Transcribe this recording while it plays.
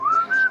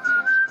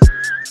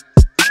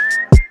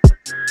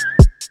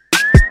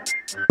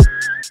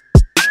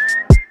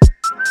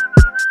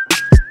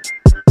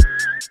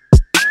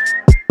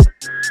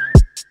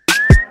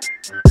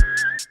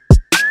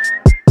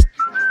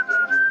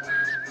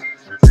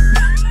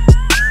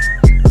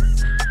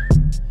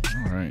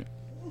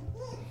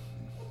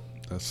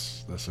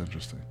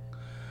interesting.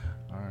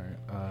 All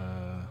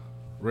right.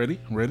 Ready?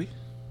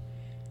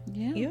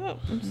 Yeah. Yep.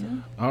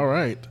 All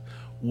right.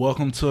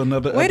 Welcome to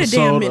another Wait a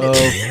damn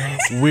episode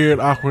of Weird,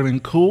 Awkward,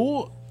 and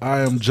Cool.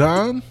 I am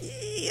John.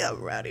 Yeah,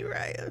 Rowdy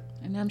Ryan.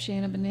 And I'm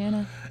Shanna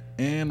Banana.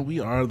 And we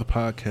are the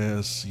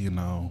podcast,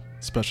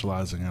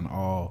 specializing in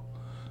all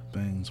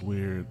things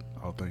weird,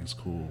 all things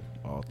cool,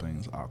 all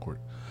things awkward.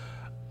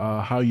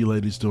 How you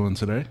ladies doing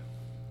today?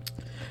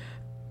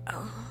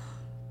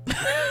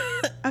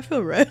 I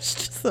feel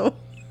rushed, so.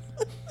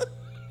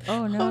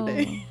 Oh no.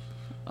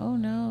 Oh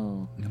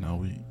no.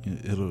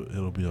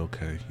 It'll be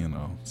okay.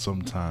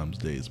 Sometimes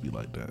days be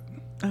like that.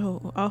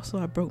 Oh, also,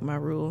 I broke my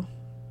rule.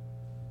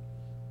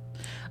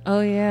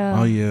 Oh yeah.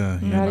 Oh yeah.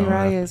 Rowdy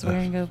Raya is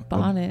wearing a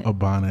bonnet. A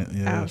bonnet,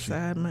 yeah.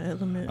 Outside my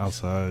element.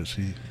 Outside,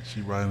 she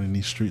riding in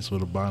these streets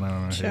with a bonnet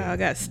on her head. I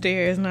got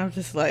stairs, and I'm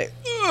just like,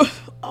 ugh,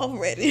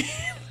 already.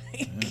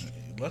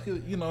 Lucky,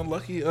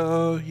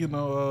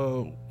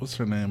 what's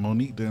her name?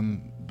 Monique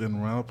didn't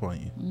run up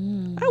on you.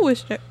 I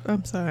wish.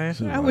 I'm sorry.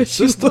 She's I like, wish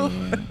sister,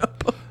 you would.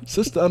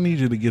 sister, I need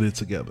you to get it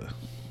together.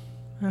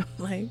 I'm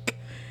like,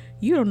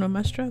 you don't know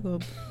my struggle,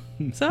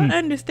 so I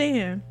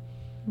understand,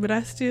 but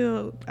I'm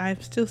still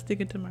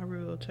sticking to my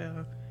rule,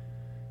 child.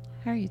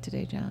 How are you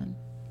today, John?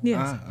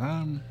 Yes.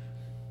 I'm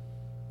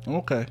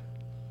okay.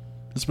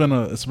 It's been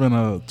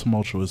a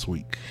tumultuous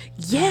week.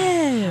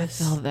 Yes.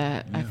 I felt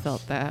that. Yes. I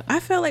felt that. I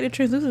felt like the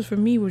translucents for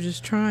me were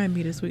just trying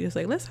me this week. It's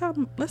like let's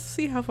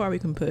see how far we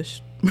can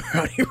push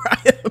Rowdy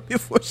Raya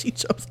before she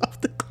jumps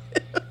off the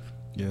cliff.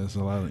 Yeah, it's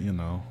a lot of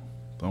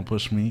don't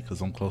push me because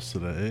I'm close to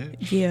the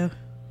edge. Yeah.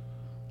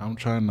 I'm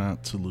trying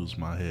not to lose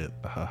my head.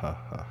 Ha ha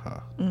ha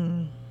ha.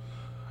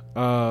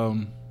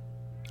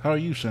 How are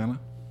you, Shanna?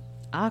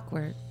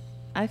 Awkward.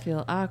 I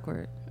feel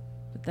awkward.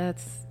 But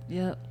that's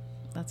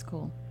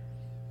cool.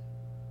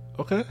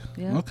 Okay.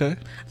 Yeah. Okay.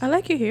 I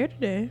like your hair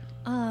today.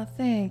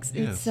 Thanks.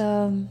 Yes.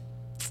 It's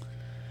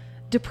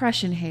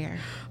depression hair.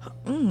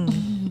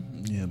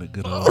 Yeah, the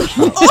good old.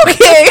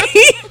 Okay.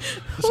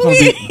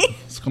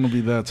 It's gonna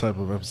be that type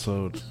of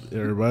episode,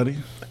 everybody.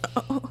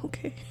 Oh,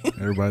 okay.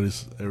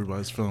 Everybody's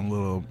feeling a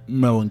little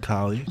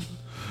melancholy.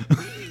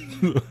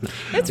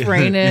 It's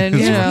raining.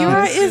 You're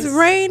right. It's just-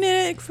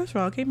 raining. First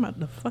of all, it came out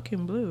the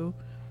fucking blue.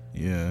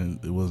 Yeah,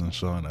 it wasn't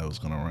showing that it was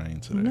gonna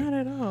rain today. Not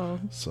at all.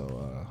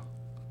 So,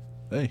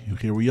 hey,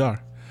 here we are.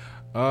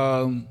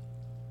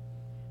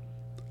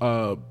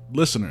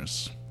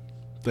 Listeners,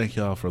 thank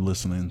y'all for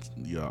listening.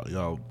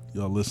 Y'all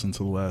listened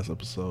to the last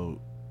episode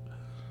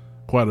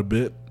quite a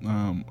bit.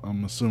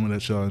 I'm assuming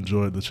that y'all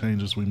enjoyed the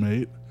changes we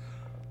made.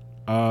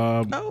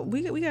 Oh,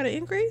 we got an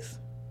increase.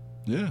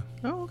 Yeah,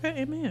 Oh,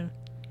 okay. Amen.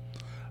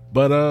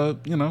 but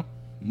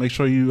make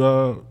sure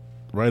you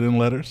write in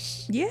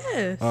letters.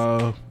 Yes.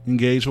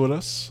 Engage with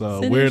us.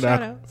 Send in Weird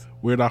shout-outs.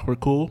 Awkward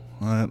Cool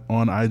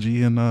on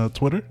IG and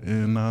Twitter,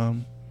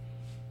 and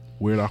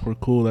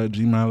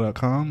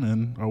weirdawkwardcool@gmail.com,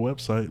 and our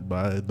website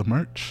by the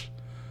merch,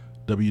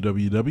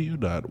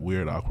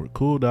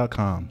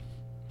 www.weirdawkwardcool.com.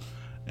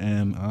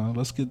 And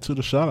let's get to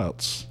the shout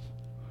outs.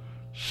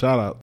 Shout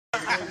out.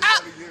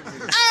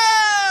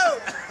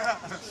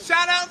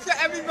 Shout out to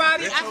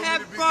everybody. I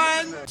had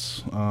fun.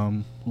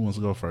 Who wants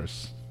to go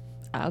first?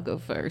 I'll go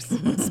first.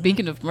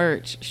 Speaking of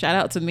merch, shout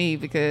out to me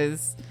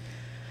because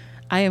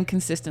I am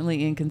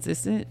consistently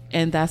inconsistent,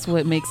 and that's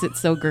what makes it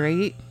so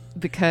great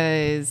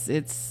because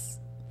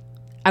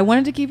I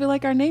wanted to keep it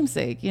like our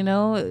namesake,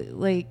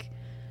 like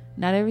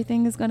not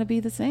everything is going to be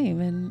the same,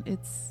 and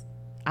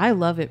I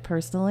love it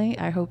personally.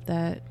 I hope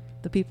that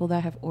the people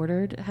that have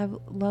ordered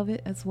love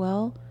it as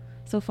well.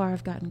 So far,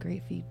 I've gotten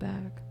great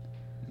feedback.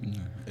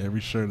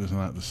 Every shirt is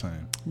not the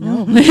same.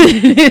 No,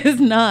 it is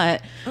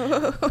not.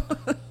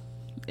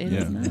 It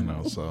is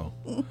not. So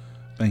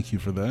thank you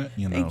for that.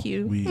 Thank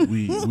you.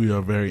 We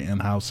are very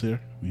in-house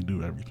here. We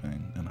do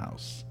everything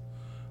in-house.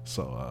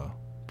 So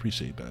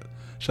appreciate that.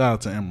 Shout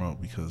out to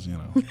Emerald because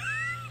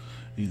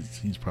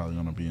he's probably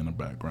gonna be in the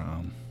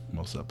background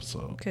most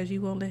episodes. Because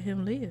you won't let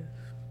him live.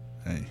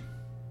 Hey,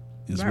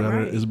 it's Right, better.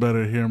 right. It's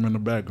better to hear him in the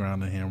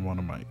background than hear him on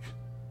the mic.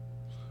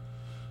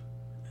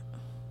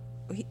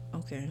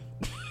 Okay.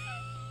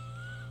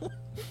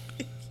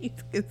 You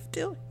can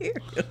still hear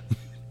him.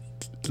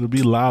 It'll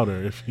be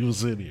louder if he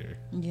was in here.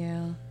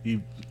 Yeah.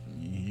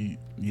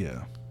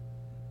 Yeah.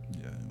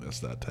 That's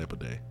that type of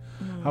day.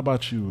 How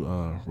about you,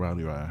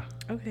 Rowdy Raya?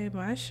 Okay,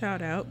 my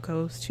shout out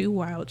goes to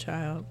Wild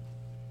Child.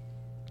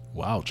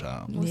 Wow,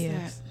 child. What's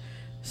Yes.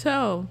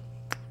 So,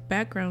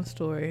 background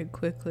story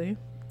quickly.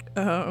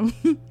 So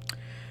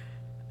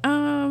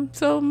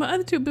my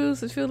other two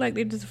boots, I feel like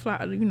they just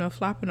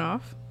flopping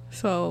off.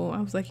 So I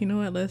was like, you know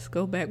what? Let's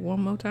go back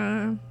one more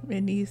time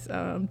in these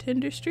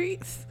Tinder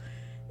streets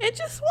and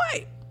just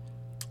swipe.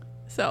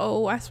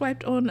 So I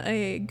swiped on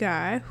a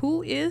guy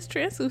who is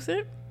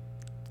translucent.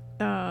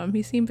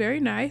 He seemed very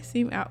nice,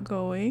 seemed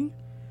outgoing,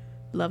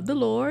 loved the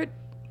Lord,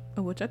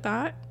 which I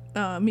thought.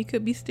 He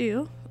could be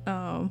still.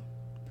 And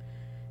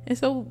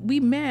so we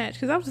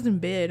matched because I was just in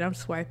bed. I'm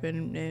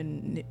swiping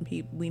and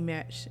we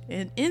matched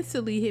and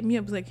instantly hit me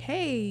up. Was like,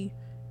 hey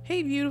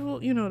hey,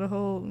 beautiful, you know, the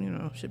whole, you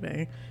know,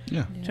 shebang.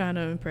 Yeah. Trying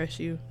to impress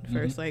you. The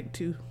first, like,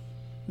 2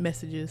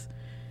 messages.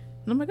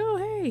 And I'm like, oh,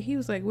 hey. He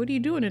was like, what are you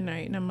doing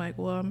tonight? And I'm like,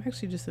 well, I'm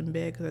actually just in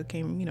bed because I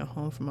came, you know,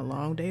 home from a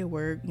long day of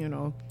work. You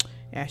know,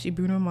 Ashley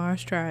Bruno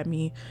Mars tried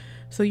me.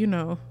 So, you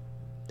know,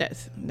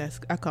 that's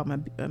I call my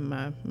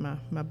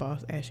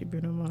boss Ashley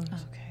Bruno Mars.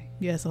 Okay.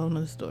 Yeah, it's a whole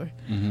nother story.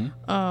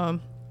 Mm-hmm.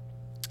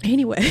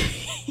 Anyway,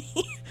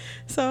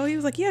 so he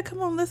was like, yeah,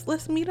 come on,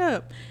 let's meet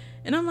up.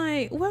 And I'm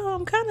like, well,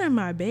 I'm kind of in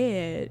my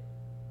bed.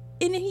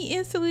 And then he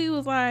instantly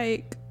was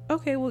like,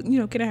 okay, well, you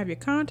know, can I have your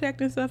contact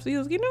and stuff? So he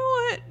was, you know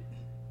what?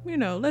 You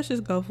know, let's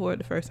just go for it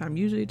the first time.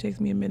 Usually it takes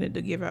me a minute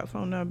to give out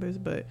phone numbers,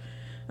 but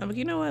I'm like,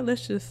 you know what?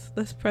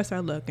 Let's press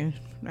our luck. And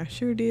I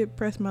sure did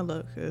press my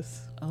luck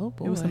because Oh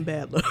boy. it was some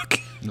bad luck.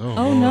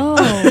 Oh no.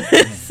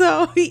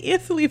 So he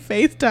instantly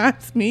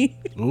FaceTimes me.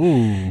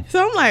 Ooh.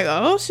 So I'm like,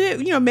 oh shit,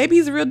 you know, maybe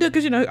he's a real deal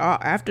because, you know,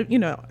 after, you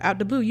know, out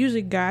the blue,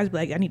 usually guys be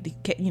like, I need to,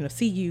 you know,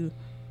 see you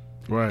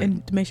Right.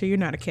 and to make sure you're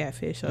not a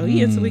catfish. So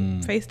he instantly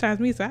FaceTimes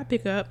me. So I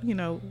pick up, you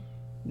know,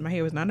 my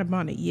hair was not in a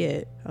bonnet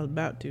yet. I was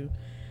about to,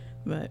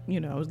 but, you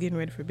know, I was getting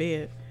ready for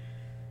bed.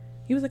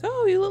 He was like,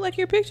 oh, you look like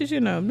your pictures,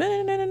 you know. No.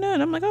 And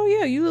I'm like, oh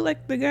yeah, you look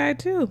like the guy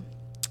too.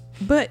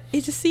 But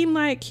it just seemed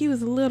like he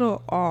was a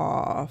little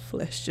off,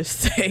 let's just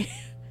say.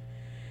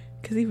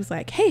 Because he was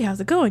like, hey, how's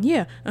it going?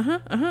 Yeah,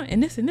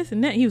 and this and this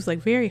and that. He was like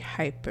very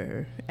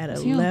hyper at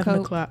Was he on 11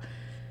 coke? o'clock.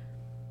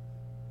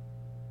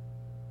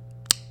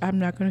 I'm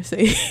not going to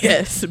say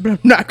yes, but I'm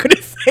not going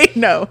to say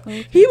no.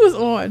 Okay. He was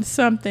on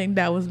something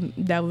that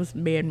was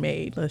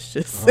man-made, let's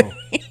just say.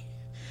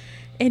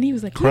 And he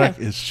was like, Crack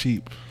yeah. is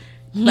cheap.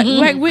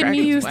 Like Whitney Crack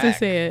is Houston whack.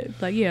 said.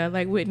 Like, yeah,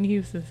 like Whitney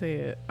Houston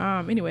said.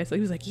 Anyway, so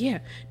he was like, yeah,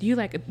 do you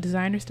like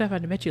designer stuff? I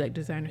bet you like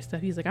designer stuff.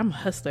 He's like, I'm a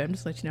hustler. I'm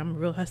just letting you know I'm a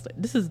real hustler.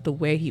 This is the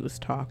way he was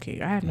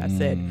talking. I have not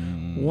said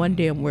one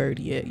damn word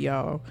yet,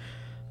 y'all.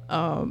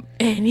 And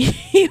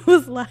he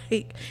was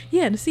like,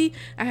 yeah, and see,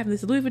 I have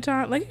this Louis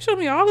Vuitton. Like, he showed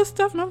me all this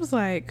stuff, and I was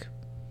like,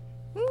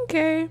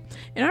 okay.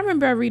 And I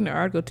remember I reading an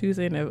article too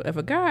saying if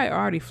a guy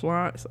already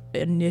flaunts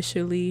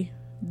initially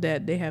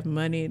that they have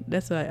money,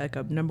 that's like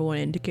a number one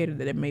indicator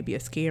that it may be a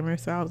scammer.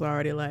 So I was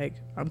already like,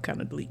 I'm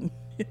kind of deleting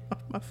it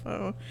off my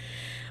phone.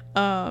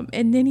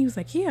 And then he was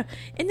like, yeah.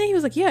 And then he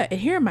was like, yeah, and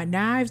here are my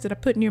knives that I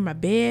put near my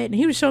bed. And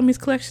he was showing me his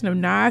collection of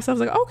knives. So I was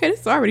like, okay,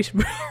 this is already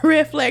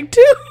red flag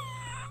too.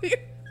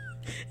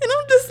 And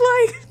I'm just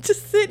like,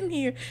 just sitting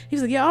here.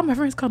 He's like, yeah, all my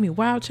friends call me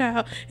Wild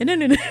Child. And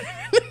then,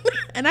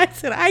 and I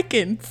said, I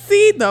can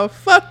see the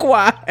fuck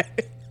why.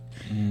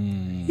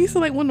 He's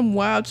like one of them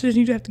wild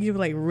children you have to give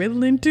like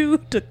Ritalin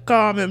to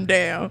calm him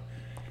down.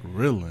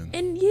 Ritalin.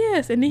 And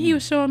yes, and then he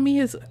was showing me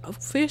his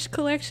fish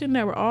collection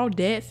that were all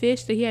dead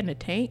fish that he had in a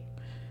tank.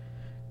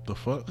 The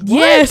fuck?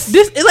 Yes,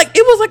 it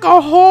was like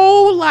a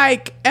whole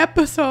like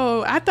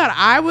episode. I thought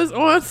I was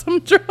on some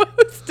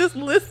drugs just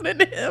listening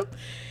to him.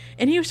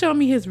 And he was showing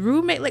me his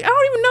roommate. Like, I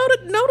don't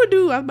even know the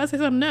dude. I was about to say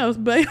something else,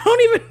 but I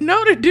don't even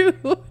know the dude.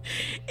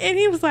 And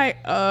he was like,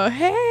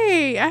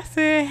 hey. I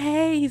said,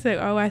 hey. He said,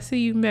 oh, I see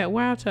you met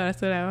Wild Child. I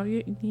said,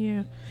 oh,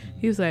 yeah.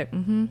 He was like,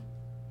 I'm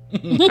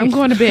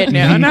going to bed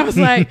now. And I was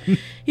like,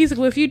 he's like,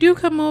 well, if you do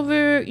come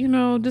over, you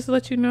know, just to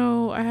let you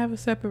know, we have a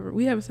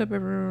separate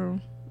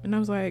room. And I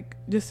was like,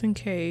 just in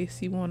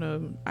case you want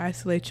to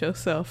isolate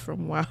yourself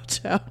from Wild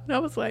Child. And I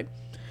was like,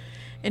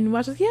 and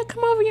Watch was, yeah,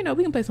 come over, you know,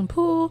 we can play some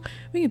pool.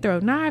 We can throw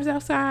knives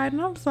outside. And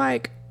I was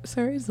like,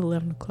 sir, it's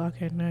 11 o'clock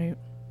at night.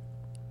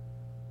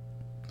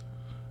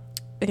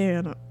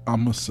 And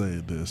I'm going to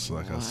say this,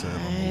 like I said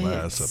on the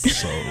last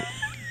episode.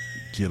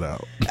 Get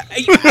out.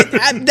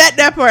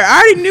 that part,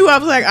 I already knew. I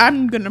was like,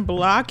 I'm going to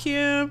block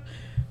him.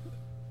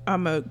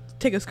 I'm going to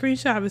take a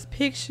screenshot of his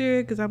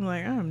picture because I'm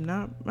like, I'm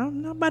not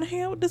about to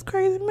hang out with this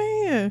crazy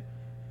man.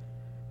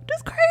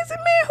 This crazy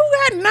man who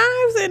got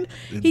knives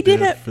and he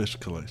did that fish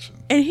collection.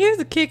 And here's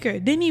the kicker.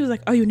 Then he was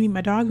like, oh, you need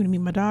my dog? You want to meet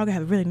my dog? I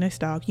have a really nice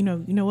dog. You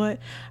know what?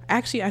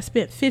 Actually, I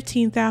spent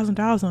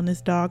 $15,000 on this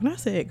dog. And I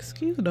said,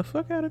 excuse the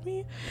fuck out of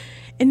me.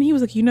 And he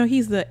was like, you know,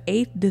 he's the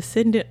 8th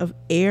descendant of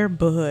Air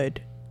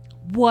Bud.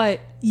 What?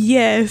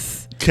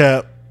 Yes.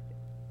 Cap.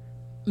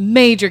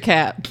 Major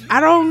cap. I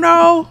don't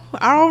know.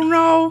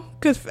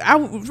 Because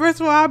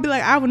first of all, I'll be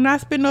like, I would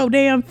not spend no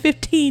damn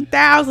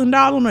 $15,000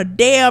 on a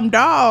damn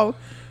dog.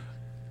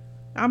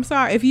 I'm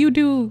sorry. If you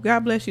do,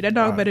 God bless you. That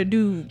dog better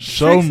do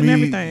tricks and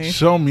everything.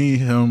 Show me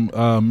him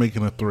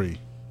making a 3.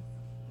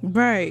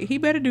 Right. He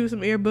better do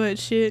some Air Bud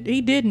shit. He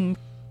didn't.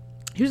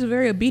 He was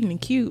very obedient and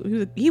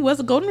cute. He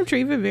was a golden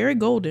retriever, very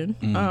golden.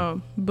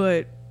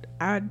 But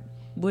I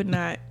would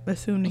not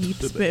assume that he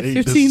spent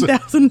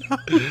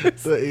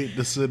 $15,000. The 8th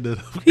descendant.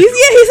 He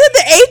said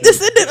the 8th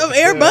descendant of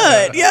Air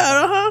Bud.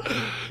 Yeah.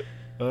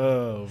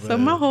 Oh, man. So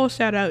my whole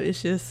shout out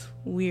is just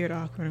weird,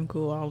 awkward, and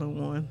cool all in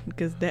one.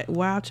 Because that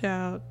Wild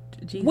Child.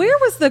 Jesus. Where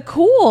was the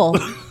cool?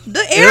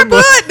 The Air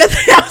Bud.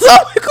 That was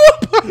all the cool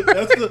part.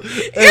 That's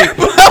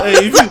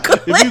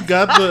if you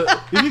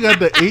got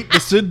the 8th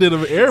descendant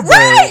of Air Bud,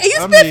 right? And you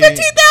spent $15,000,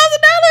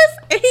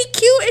 and he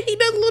cute, and he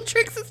does little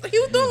tricks. He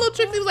was doing little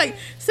tricks. He was like,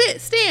 sit,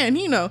 stand,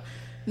 you know.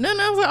 Then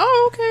I was like,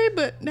 oh, okay,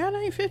 but that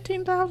ain't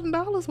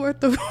 $15,000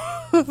 worth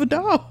of a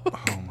dog.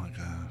 Oh my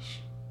gosh.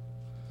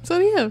 So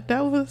yeah, that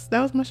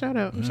was my shout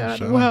out. Yeah, Shout out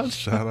to Wild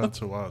shout out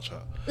to Wild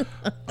Child.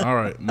 All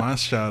right, my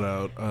shout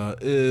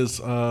out is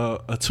a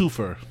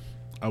twofer.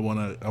 I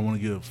wanna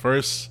give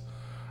first.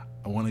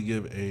 I want to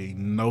give a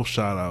no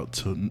shout out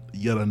to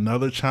yet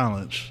another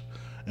challenge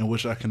in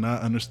which I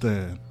cannot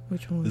understand.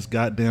 Which one? This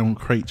goddamn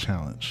crate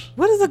challenge.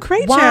 What is a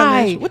crate Why?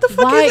 challenge? What the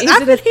fuck Why is it? is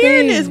I've it been a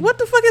hearing thing? this. What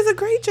the fuck is a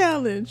crate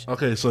challenge?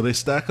 Okay, so they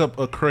stack up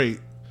a crate,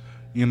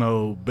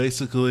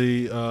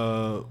 basically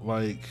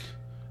like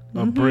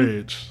a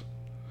bridge.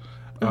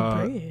 A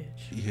bridge.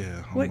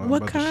 Yeah.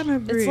 What kind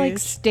of bridge? It's like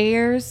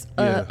stairs,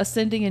 Yeah.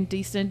 ascending and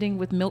descending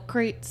with milk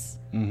crates.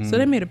 So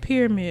they made a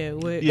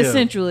pyramid with Yeah.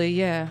 Essentially,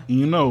 yeah.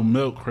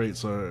 Milk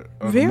crates are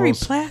very the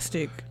most,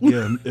 plastic.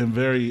 yeah, and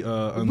very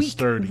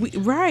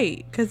unsturdy.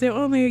 Right, because they're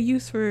only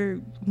used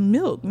for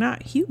milk,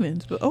 not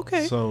humans. But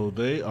okay. So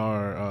they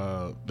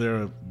are. There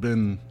have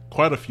been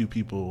quite a few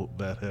people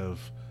that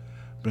have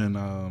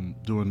been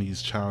doing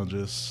these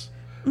challenges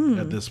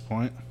at this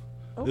point.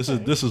 Okay.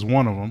 This is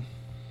one of them.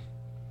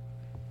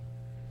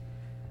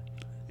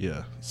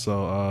 Yeah.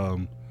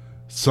 So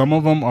some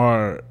of them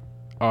are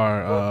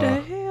What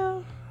the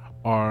hell?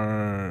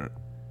 are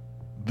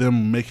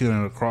them making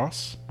it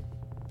across,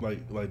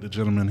 like the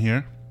gentleman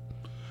here,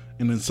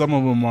 and then some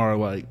of them are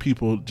like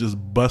people just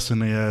busting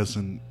their ass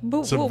and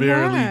But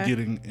severely why?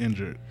 getting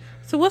injured.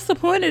 So what's the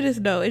point of this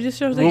though? It just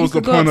shows that What you was the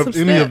could go point up of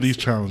some any of steps. these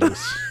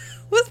challenges?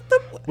 What's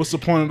What's the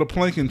point of the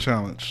planking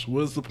challenge?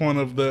 What's the point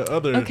of the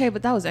other? Okay,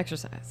 but that was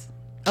exercise.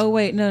 Oh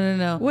wait,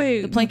 no.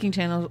 Wait. The planking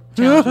challenge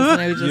was when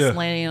they were just Yeah.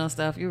 landing on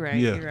stuff. You're right.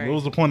 Yeah. You're right. What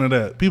was the point of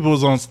that? People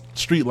was on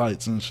street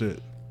lights and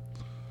shit.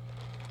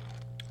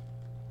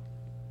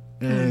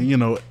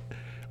 And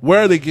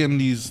where are they getting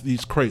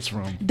these crates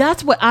from?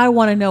 That's what I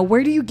want to know.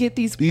 Where do you get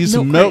these These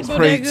milk milk crates?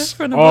 crates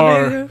from the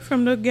are- bodega,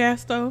 from the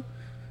gas stove.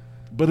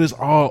 But it's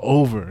all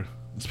over.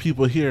 It's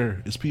people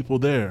here. It's people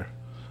there.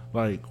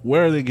 Like,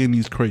 where are they getting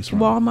these crates from?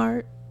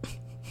 Walmart.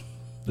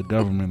 The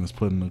government is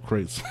putting the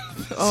crates.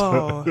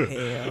 Oh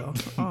hell.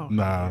 Oh,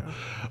 Nah,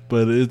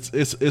 but it's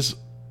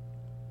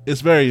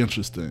very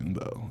interesting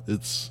though.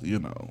 It's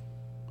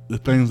the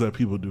things that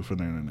people do for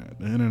the internet.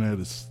 The internet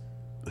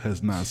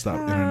has not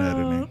stopped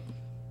interneting.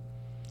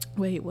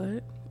 Wait,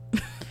 what?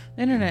 The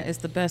internet is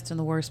the best and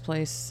the worst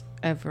place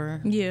ever.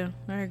 Yeah,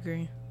 I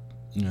agree.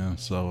 Yeah.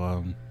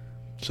 So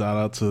shout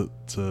out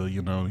to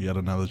yet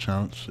another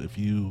challenge. If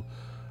you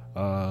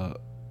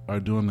are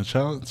doing the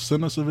challenge,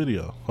 send us a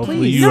video. Hopefully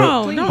Please. you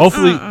No, are, no,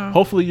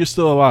 hopefully you're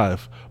still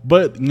alive.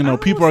 But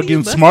don't people are see getting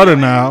you busting smarter your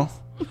now.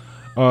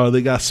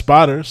 They got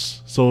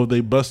spotters, so if they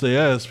bust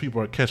their ass, people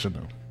are catching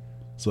them.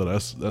 So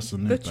that's the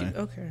new But thing.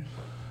 okay.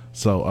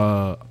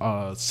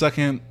 So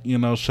second,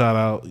 shout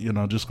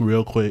out, just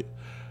real quick,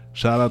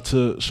 shout out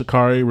to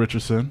Sha'Carri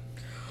Richardson.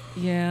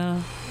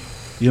 Yeah.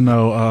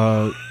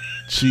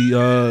 She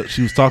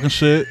was talking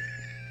shit.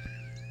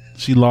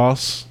 She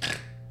lost.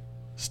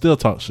 Still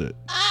talk shit.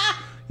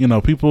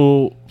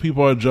 People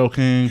are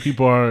joking.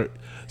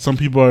 Some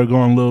people are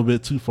going a little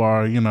bit too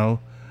far.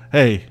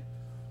 Hey,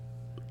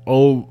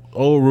 old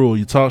rule: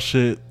 you talk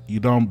shit, you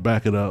don't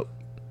back it up,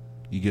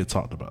 you get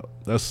talked about.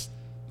 That's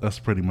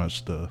pretty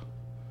much the.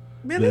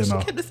 Man, Yeah, at least no.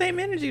 you kept the same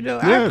energy though.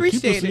 I Yeah,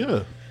 appreciate keep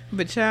us- it.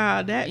 But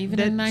child, that Even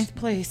that, in ninth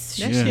place.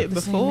 that Yeah. shit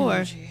the same before.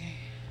 energy.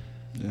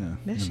 Yeah,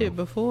 That you shit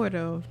know. before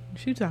though.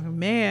 She talking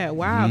mad,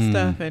 wild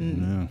stuff,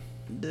 and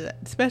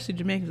especially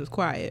Jamaicans was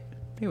quiet.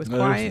 They was Yeah,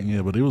 quiet.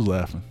 yeah, but he was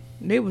laughing.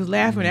 They was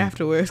laughing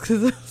afterwards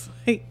because it was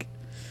like,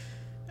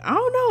 I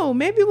don't know.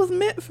 Maybe it was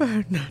meant for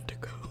her not to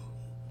go.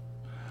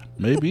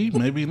 Maybe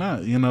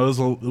not. It was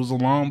a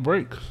long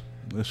break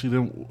that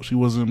she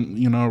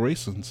wasn't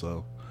racing.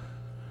 So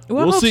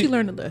Well, We'll I hope see. she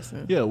learned a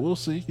lesson. yeah, we'll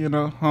see.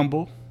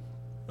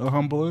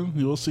 Humbling.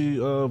 You'll see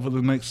for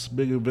the next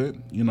big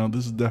event.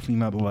 This is definitely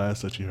not the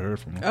last that you heard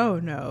from her. Oh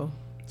no,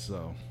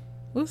 So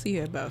we'll see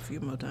her about a few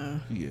more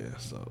times. yeah.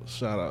 So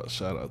shout out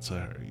to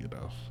her.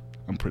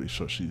 I'm pretty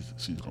sure she's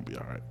gonna be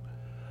all right.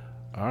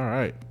 All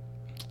right.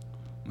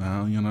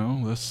 Now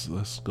let's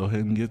go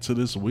ahead and get to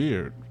this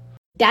weird.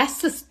 That's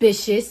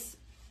suspicious.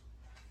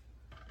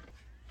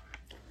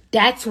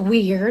 That's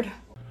weird.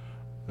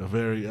 A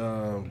very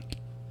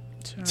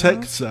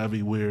tech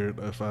savvy weird,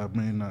 if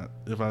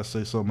I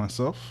say so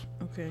myself.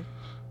 Okay.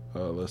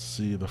 Let's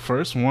see. The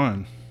first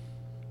one,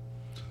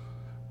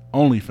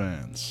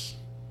 OnlyFans.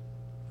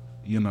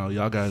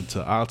 Y'all got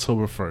into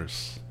October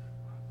 1st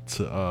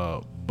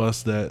to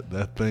bust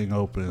that thing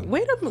open.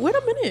 Wait a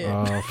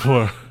minute.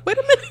 For Wait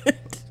a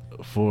minute.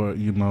 for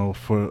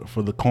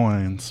the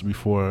coins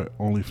before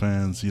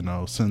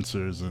OnlyFans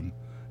censors and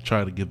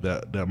try to get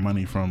that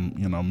money from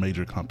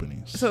major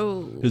companies.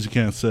 So Because you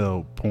can't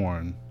sell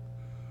porn.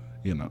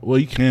 Well,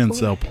 you can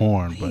sell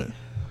porn, but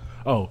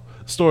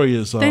story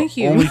is Thank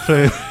you.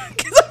 OnlyFans.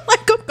 because I'm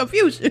like I'm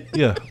confused.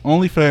 Yeah,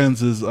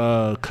 OnlyFans is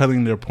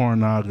cutting their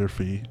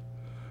pornography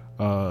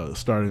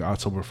starting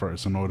October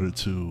 1st in order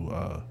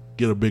to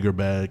get a bigger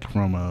bag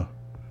from a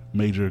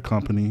major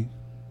company,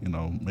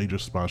 major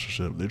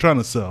sponsorship. They're trying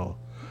to sell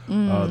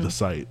the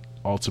site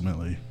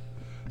ultimately.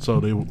 So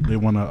they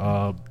want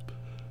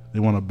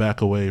to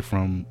back away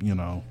from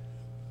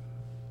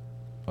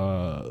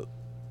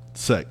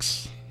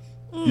sex.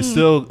 You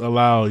still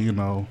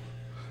allow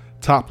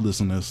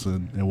toplessness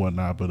and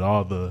whatnot, but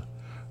all the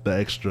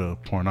extra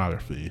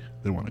pornography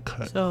they want to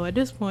cut. So at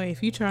this point,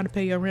 if you're trying to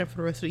pay your rent for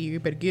the rest of the year, you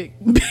better get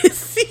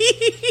busy.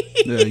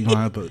 Yeah, you're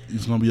gonna have to.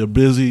 It's gonna be a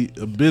busy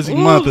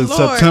month in Lord.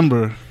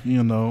 September.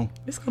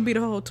 It's gonna be the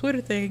whole Twitter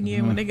thing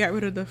again when they got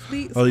rid of the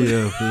fleets. Oh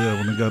yeah.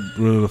 When they got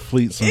rid of the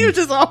fleets, It was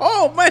just a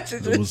whole bunch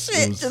of It was-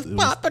 shit it was- just it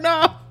was- popping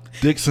off.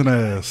 dicks and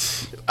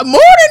ass. More than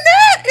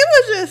that, it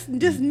was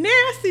just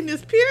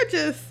nastiness, pure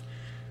just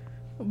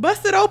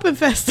busted open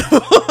festival.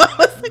 I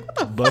was like, what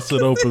the Busted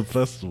fuck is Open this?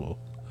 Festival.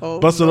 Oh,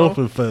 Busted no.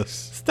 Open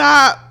Fest.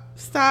 Stop.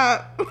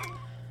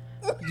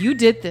 You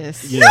did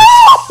this. Yes.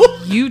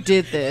 You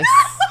did this.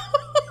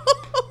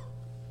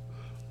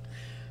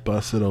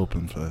 Busted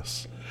Open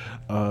Fest.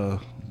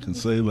 Can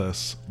say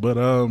less, but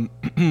yeah,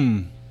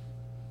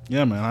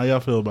 man. How y'all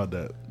feel about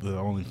that? The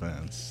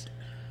OnlyFans.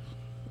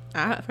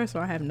 First of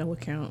all, I have no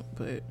account,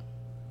 but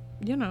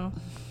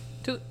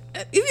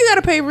if you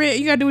gotta pay rent,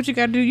 you gotta do what you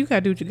gotta do. You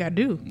gotta do what you gotta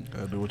do.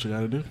 Gotta do what you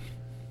gotta do.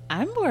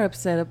 I'm more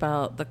upset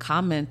about the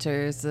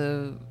commenters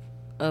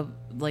of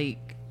like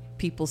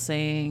people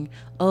saying,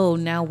 "Oh,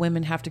 now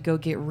women have to go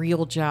get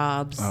real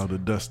jobs." Oh, the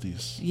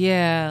Dusties.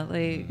 Yeah,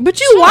 like But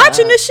you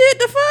watching the shit?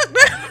 The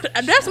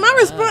fuck? That's my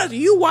response.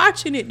 You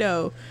watching it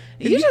though?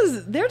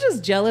 they're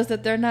just jealous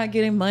that they're not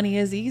getting money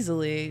as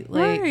easily.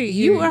 Like Right.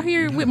 You are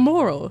here with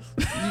morals.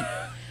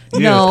 Yeah,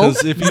 No,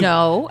 'cause if you-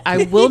 no,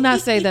 I will not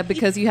say that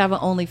because you have an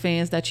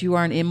OnlyFans that you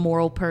are an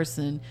immoral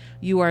person.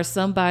 You are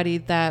somebody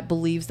that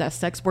believes that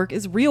sex work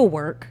is real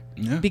work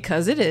Yeah.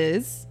 because it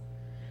is,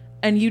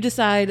 and you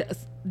decide a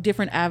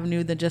different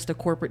avenue than just a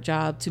corporate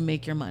job to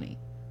make your money.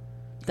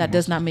 That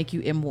does not make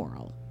you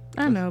immoral.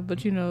 I know, but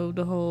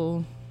the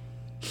whole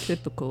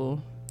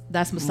typical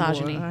That's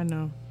misogyny. I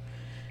know.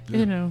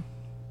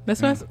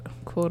 That's why it's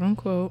quote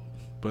unquote.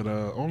 But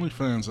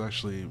OnlyFans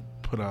actually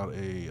put out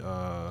a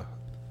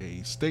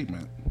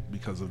statement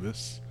because of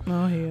this.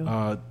 Oh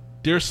hell.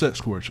 Dear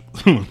sex workers.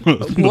 Dear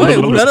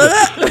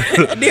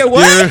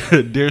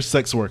what? Dear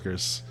sex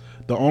workers,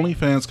 the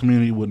OnlyFans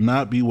community would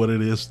not be what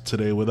it is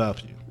today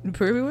without you.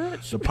 Pretty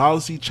much. The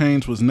policy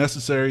change was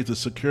necessary to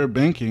secure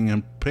banking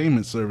and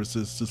payment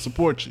services to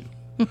support you.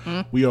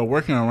 We are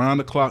working around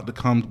the clock to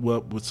come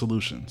up with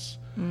solutions.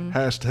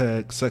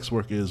 Hashtag sex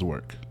work is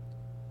work.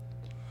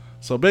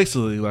 So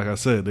basically, like I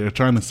said, they're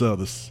trying to sell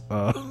this.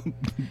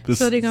 This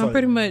So they're gonna site.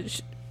 pretty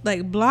much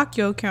like block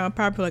your account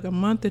probably like a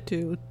month or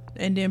two,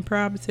 and then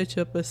probably set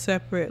you up a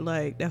separate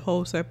that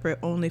whole separate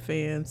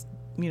OnlyFans,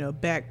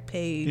 back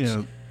page.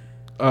 Yeah.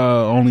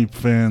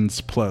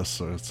 OnlyFans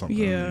Plus or something.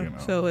 Yeah. You know.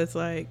 So it's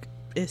like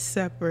it's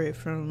separate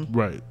from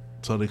Right.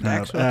 So they can The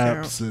have actual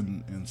apps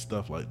and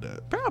stuff like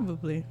that.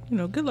 probably.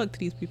 Good luck to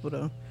these people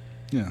though.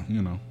 Yeah,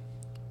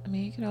 I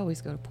mean, you could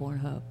always go to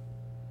Pornhub.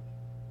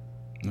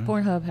 Yeah.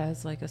 Pornhub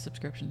has like a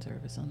subscription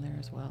service on there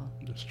as well.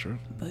 That's true.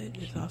 But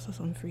there's also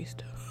some free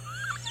stuff.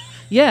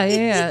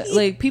 Yeah.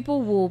 Like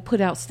people will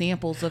put out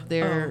samples of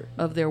their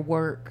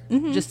work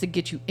Mm-hmm. just to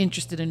get you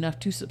interested enough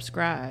to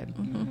subscribe.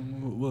 A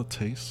little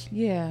taste.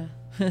 Yeah,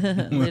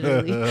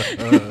 literally.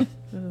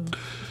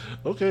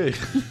 Okay.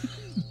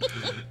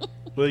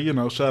 But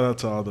shout out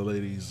to all the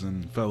ladies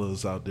and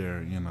fellas out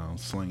there,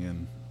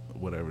 slinging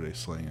whatever they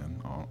slinging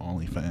on I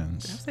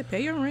OnlyFans. say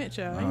pay your rent,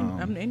 y'all.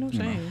 Ain't no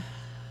shame.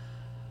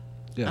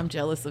 Yeah. I'm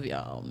jealous of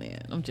y'all,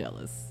 man. I'm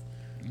jealous.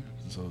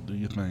 So do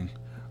your thing.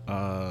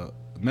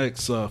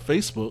 Next,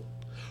 Facebook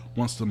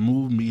wants to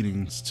move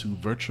meetings to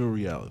virtual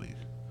reality.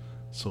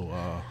 So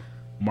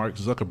Mark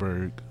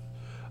Zuckerberg.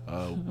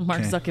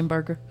 Mark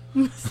Zuckerberg.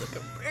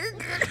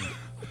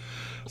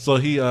 So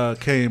he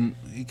came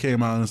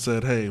out and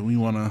said, "Hey, we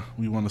wanna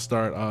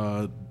start."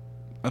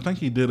 I think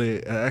he did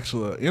an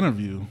actual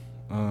interview.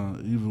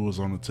 Either was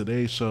on the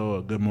Today Show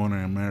or Good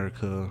Morning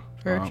America.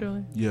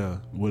 Virtually? Yeah,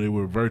 where they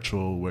were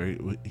virtual, where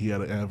he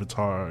had an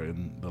avatar,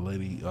 and the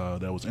lady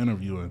that was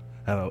interviewing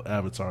had an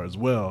avatar as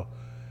well,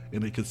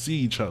 and they could see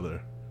each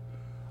other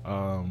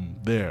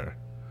there.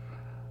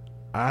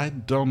 I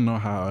don't know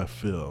how I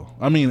feel.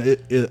 I mean,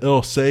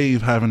 it'll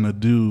save having to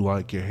do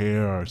like your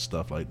hair or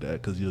stuff like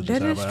that because you'll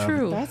just That have is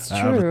true. That's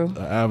true. an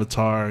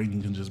avatar and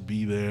you can just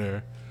be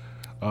there.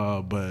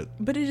 But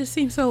But it just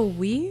seems so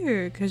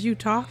weird because you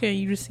talking,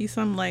 you just see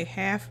some like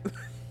half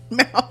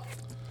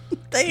mouth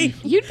thing.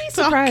 You'd be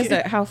surprised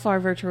Talking. at how far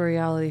virtual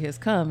reality has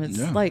come. It's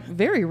Yeah. like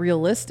very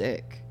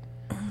realistic.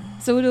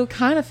 So it'll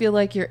kind of feel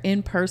like you're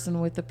in person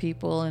with the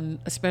people, and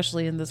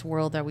especially in this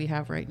world that we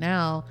have right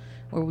now,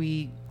 where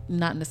we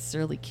not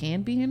necessarily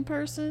can be in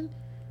person.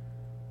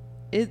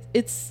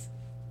 It's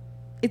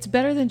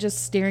better than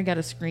just staring at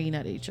a screen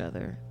at each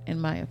other, in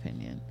my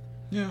opinion.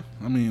 yeah,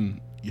 I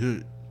mean,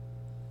 you'll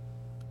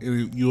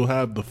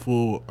have the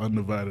full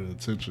undivided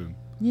attention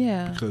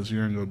Yeah. because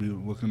you ain't gonna be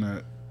looking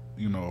at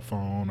a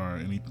phone or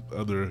any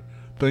other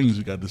things.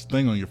 You got this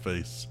thing on your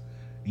face,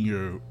 and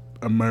you're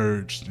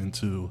immersed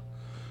into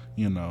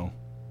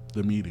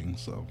the meeting.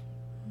 So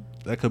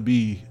that could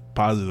be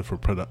positive for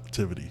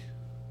productivity.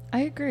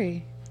 I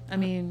agree. I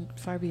mean,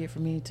 far be it for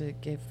me to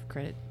give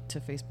credit to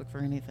Facebook for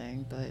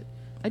anything, but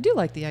I do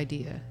like the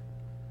idea.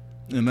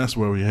 And that's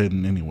where we're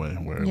heading anyway,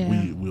 where Yeah.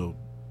 we will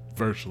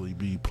virtually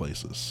be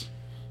places.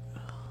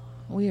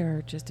 We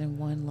are just in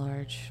one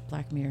large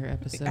Black Mirror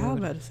episode. I was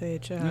about to say,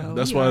 child. Yeah,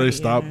 that's we why they already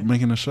stopped in.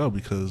 making the show,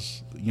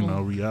 because, you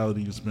know,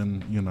 reality has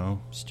been, you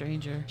know,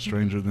 Stranger.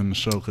 stranger than the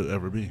show could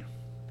ever be.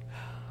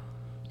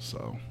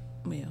 So,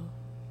 Yeah.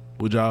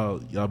 would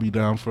y'all be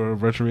down for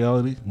virtual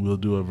reality? We'll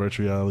do a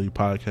virtual reality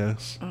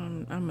podcast.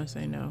 I'm gonna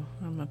say no.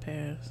 I'm gonna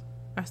pass.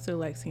 I still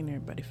like seeing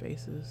everybody's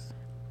faces.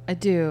 I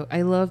do.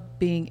 I love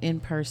being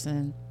in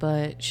person,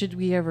 but should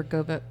we ever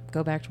go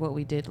back to what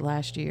we did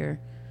last year?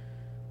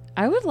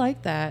 I would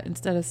like that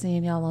instead of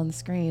seeing y'all on the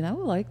screen. I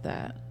would like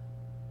that.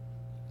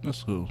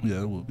 That's cool.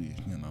 Yeah, it will be,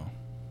 you know.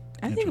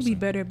 I think it'd be Interesting.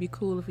 better. It'd be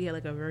cool if we had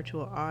like a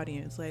virtual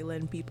audience, like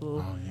letting people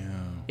Oh, yeah.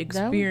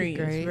 That would be experience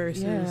great.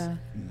 versus Yeah.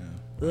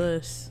 Yeah.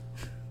 us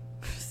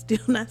still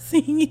not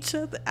seeing each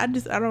other. I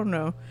don't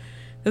know,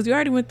 because we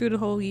already went through the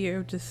whole year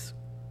of just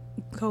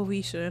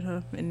Kovisha and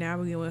her, and now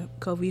we're going with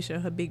Kovisha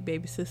and her big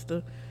baby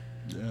sister.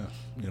 Yeah.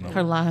 You know,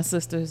 Her line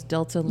sisters,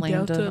 Delta,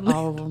 Lambda, Delta,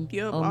 all of them,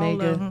 Yep, all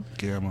Omega. of them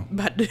Gamma.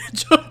 about to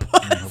jump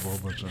And a us. whole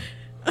bunch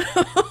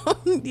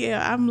of.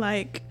 Yeah, I'm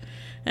like,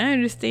 I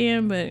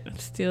understand, but I'm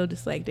still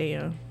just like,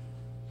 damn.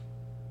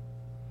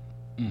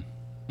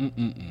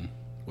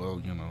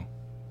 Well, you know,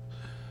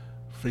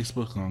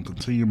 Facebook gonna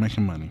continue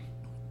making money.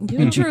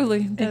 Yeah. Truly,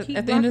 They keep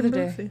at the end of the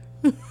rocking day.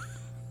 Boosie.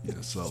 Yeah.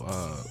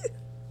 So,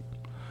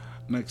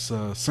 next,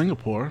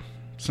 Singapore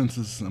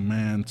sentences a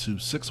man to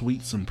 6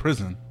 weeks in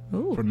prison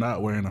Ooh. for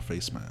not wearing a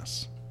face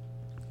mask.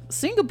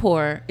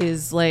 Singapore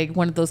is like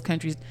one of those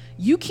countries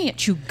you can't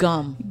chew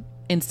gum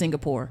in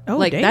Singapore. Oh,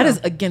 like that damn. is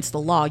against the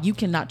law. You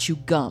cannot chew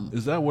gum.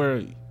 Is that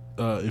where,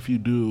 if you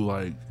do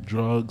like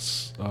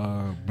drugs,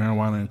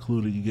 marijuana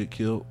included, you get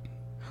killed?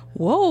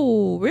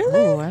 Whoa, really?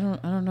 Oh, I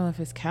don't know if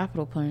it's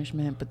capital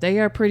punishment, but they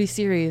are pretty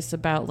serious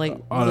about like.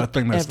 I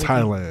think that's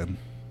everything.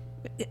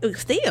 Thailand.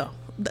 Still,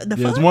 the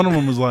Yes, fuck? one of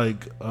them is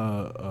like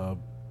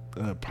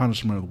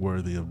punishment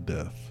worthy of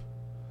death.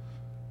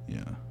 Yeah,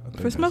 I think For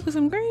that's- smoking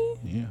some green?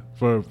 Yeah,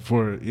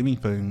 for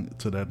anything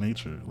to that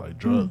nature, like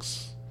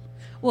drugs.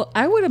 Well,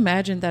 I would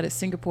imagine that it's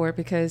Singapore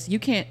because you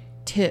can't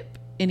tip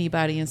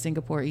anybody in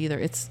Singapore either.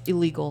 It's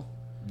illegal.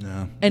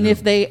 Yeah, And yeah.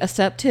 if they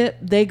accept tip,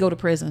 they go to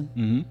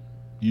prison.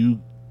 you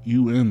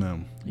and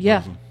them.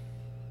 Yeah.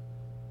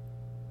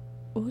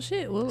 Well,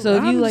 shit. Well, So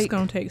if I'm you, just like-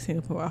 gonna take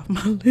Singapore off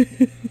my list.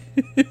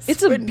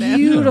 It's a for now.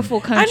 beautiful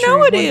country. I know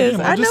it What- is.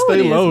 I just know stay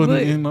it is. low and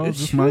but you know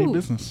just mind your shoot,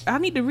 business. I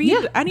need to read.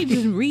 Yeah. I need to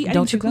just read. I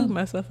Don't need to you go. cool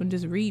myself and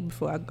just read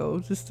before I go,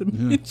 just to Yeah.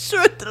 make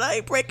sure that I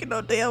ain't breaking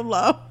no damn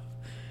law.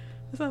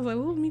 So I was like,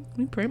 well, let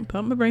me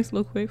pump my brakes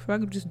real quick before I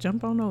could just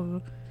jump on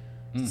over.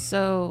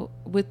 So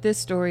with this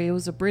story, it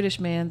was a British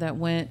man that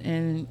went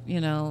and,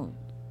 you know,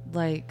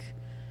 like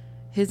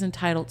his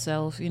entitled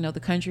self, you know, the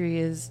country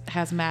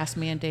has mask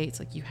mandates,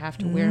 like you have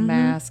to wear a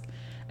mask.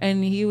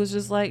 And he was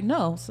just like,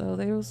 no. So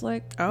they was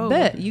like, Oh.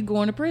 bet you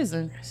going to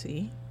prison.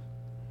 See,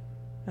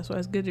 that's why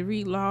it's good to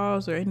read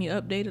laws or any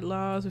updated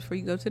laws before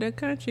you go to that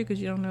country,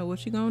 because you don't know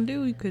what you're gonna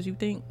do, because you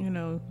think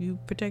you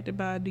protected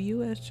by the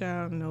U.S.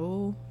 child.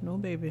 No,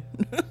 baby.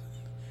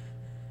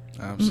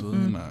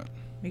 Absolutely not.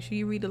 Make sure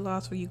you read the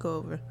laws before you go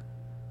over.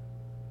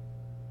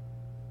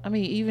 I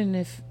mean, even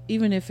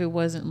if it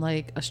wasn't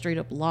like a straight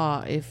up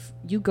law, if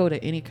you go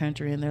to any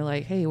country and they're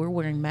like, hey, we're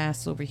wearing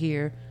masks over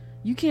here,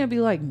 you can't be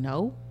like,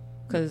 no,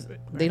 because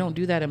they don't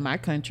do that in my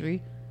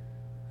country.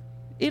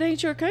 It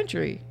ain't your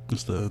country.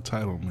 It's the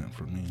entitlement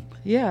for me.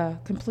 Yeah,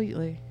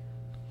 completely.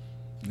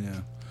 Yeah.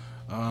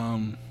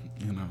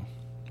 You know,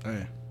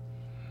 hey,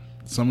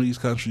 some of these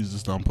countries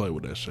just don't play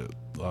with that shit.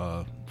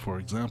 For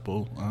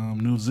example,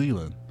 New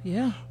Zealand,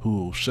 Yeah.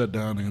 who shut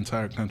down the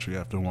entire country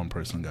after one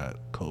person got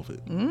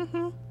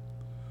COVID.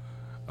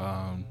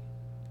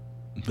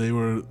 They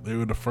were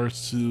the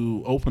first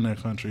to open that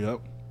country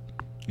up.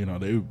 You know,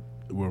 they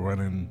were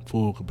running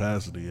full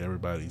capacity.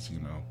 Everybody's, you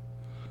know,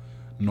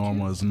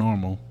 normal is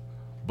normal.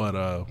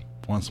 But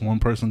once one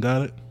person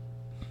got it,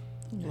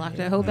 Lock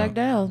that hoe back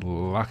down.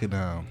 lock it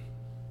down.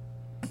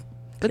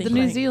 But the Think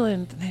New like-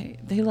 Zealand,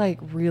 they like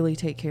really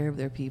take care of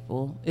their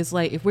people. It's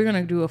like if we're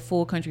gonna do a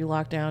full country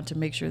lockdown to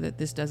make sure that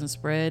this doesn't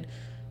spread,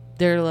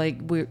 they're like,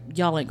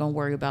 y'all ain't gonna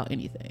worry about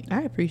anything.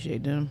 I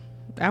appreciate them.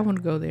 I want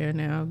to go there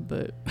now,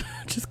 but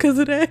just because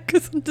of that,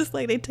 because I'm just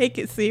like, they take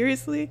it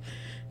seriously.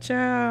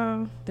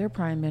 Child, Their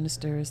prime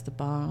minister is the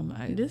bomb.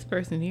 this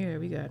person here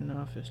we got in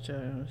office,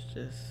 child, it's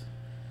just,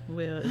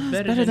 well, it's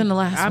better than the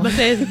last I'm one. gonna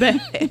say it's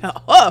better.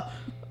 Oh,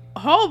 a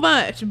whole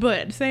bunch, but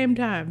at the same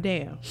time,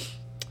 damn.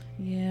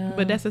 Yeah.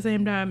 But that's the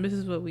same time, this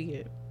is what we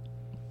get.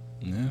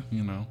 Yeah,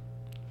 you know.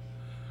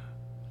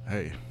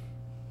 Hey,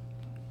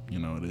 you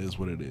know, it is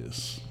what it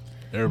is.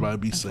 Everybody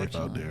be safe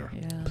out there.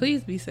 Yeah.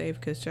 Please be safe,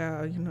 because,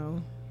 child,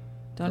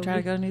 Don't try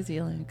to go to New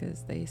Zealand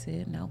because they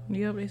said no.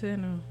 yep, they said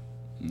no.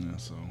 Yeah,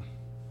 so.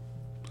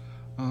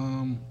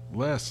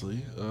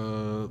 Lastly,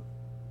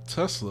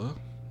 Tesla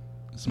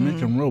is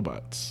making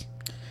robots.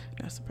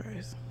 Not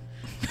surprised.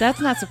 That's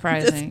not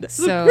surprising. That's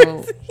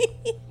So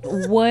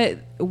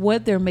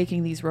what they're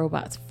making these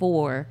robots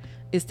for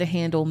is to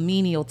handle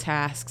menial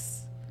tasks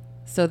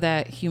so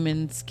that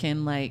humans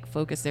can like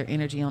focus their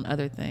energy on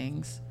other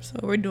things. So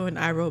we're doing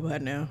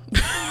iRobot now.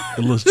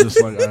 It looks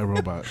just like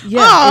iRobot. Yeah,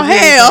 Oh, it really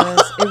hell.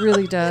 does. It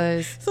really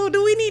does. So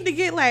do we need to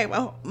get like,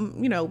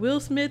 Will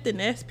Smith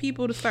and S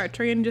people to start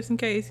training just in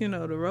case,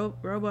 the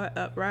robot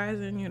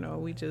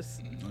uprising, we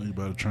just. You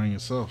better train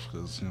yourself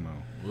because,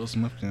 Will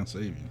Smith can't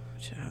save you.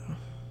 Child.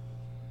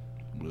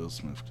 Will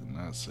Smith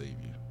cannot save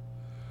you.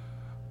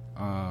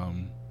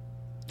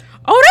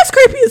 Oh, that's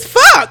creepy as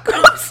fuck.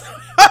 I'm sorry.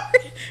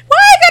 Why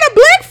I got a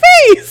black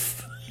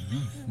face?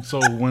 So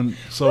when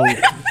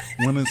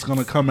it's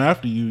gonna come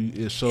after you,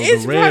 it shows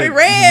It's the red. probably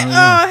red.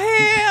 Yeah.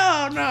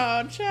 Oh hell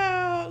no,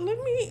 child. Let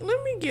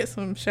me get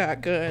some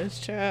shotguns,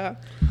 child.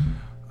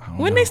 I don't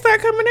When know. they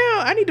start coming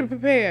out, I need to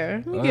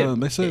prepare. Let me get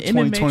They said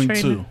MMA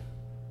 2022. training.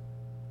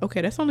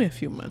 Okay, that's only a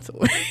few months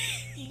away.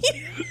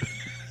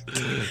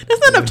 That's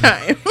not enough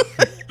time.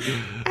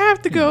 I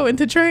have to go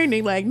into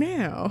training like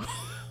now.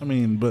 I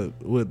mean, but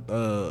with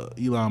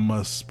Elon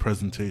Musk's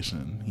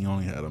presentation, he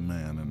only had a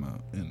man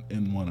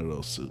in one of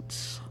those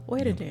suits.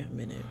 Wait a damn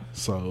minute.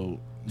 So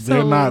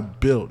they're not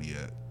built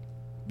yet.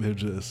 They're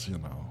just,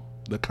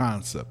 the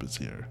concept is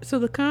here. So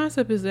the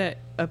concept is that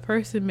a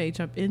person may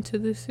jump into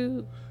the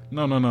suit.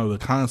 No. The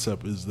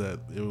concept is that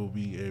it will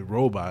be a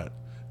robot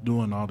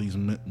doing all these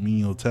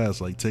menial tasks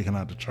like taking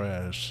out the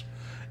trash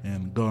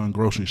and going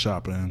grocery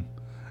shopping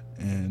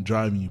and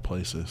driving you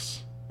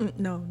places.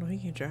 No, he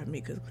can't drive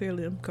me because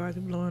clearly them cars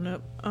are blowing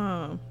up.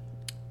 I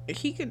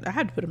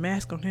had to put a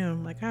mask on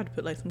him. Like I had to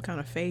put like some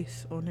kind of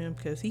face on him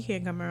because he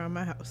can't come around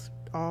my house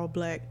all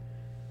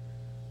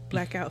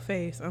blackout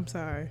face. I'm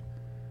sorry.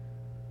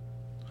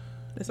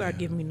 That started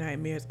giving me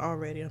nightmares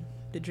already.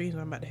 The dreams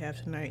I'm about to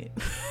have tonight.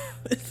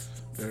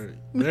 Very,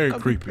 very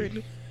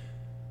creepy.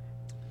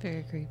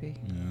 Very creepy.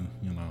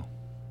 Yeah,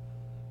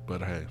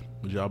 But hey,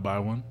 would y'all buy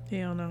one?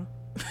 Hell no.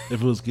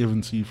 If it was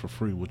given to you for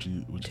free, would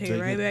you Take take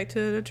it right it? back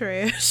to the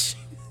trash.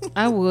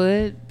 I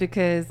would,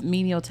 because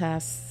menial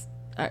tasks,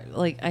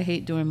 I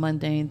hate doing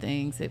mundane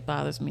things. It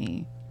bothers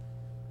me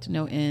to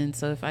no end.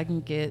 So if I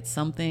can get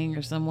something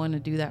or someone to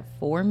do that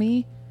for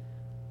me,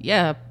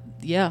 yeah.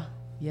 Yeah,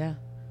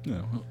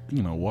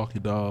 walk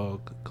your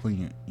dog,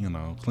 clean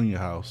your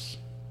house.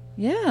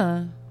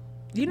 Yeah.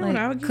 You know Like,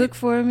 what I would get? cook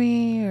for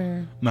me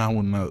or. No, I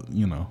wouldn't know.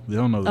 They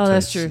don't know the Oh,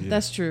 that's taste true. yet.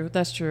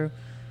 That's true.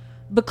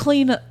 But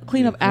clean up after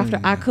clean,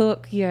 I yeah.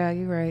 cook. Yeah,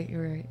 you're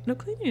right. No,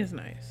 cleaning is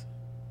nice,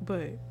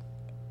 but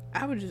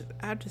I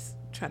just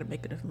try to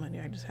make enough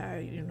money. I just hire,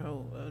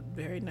 a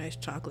very nice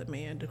chocolate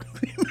man to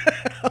clean my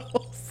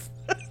house.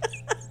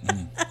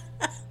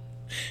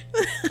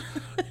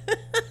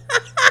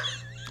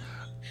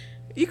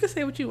 You can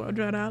say what you want,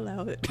 John. I'll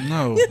allow it.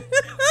 No,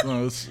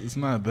 it's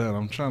not that.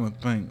 I'm trying to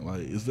think.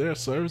 Like, is there a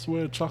service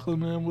where a chocolate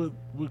man would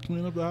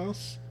clean up the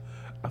house?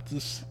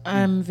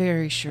 I'm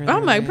very sure.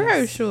 I'm like, there very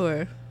is.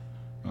 sure.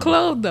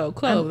 Clothes,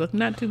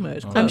 not too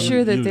much. I'm Clothes.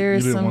 sure that you there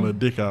is didn't some. want to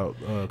dick out.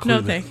 No,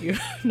 cleaning. thank you.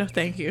 No,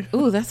 thank you.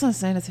 Ooh, that's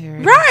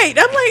unsanitary. Right.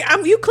 I'm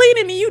like, you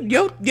cleaning and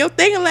your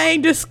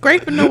thing-a-lang just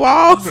scraping the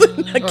walls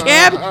and the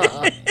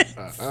cabinet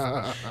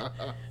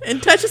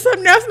and touching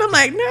something else. And I'm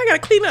like, now I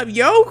got to clean up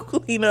your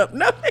cleanup.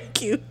 No,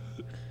 thank you.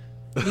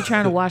 You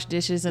trying to wash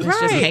dishes and it's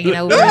just Right. hanging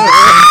over.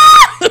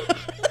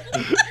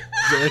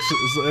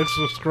 It's an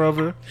extra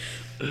scrubber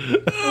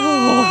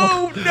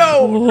Oh,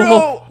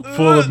 no.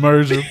 full of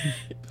immersion.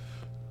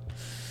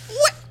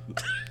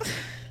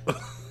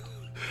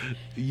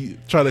 You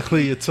try to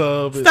clean your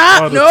tub. it's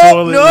Stop. on the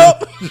Nope.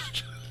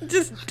 toilet.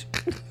 Just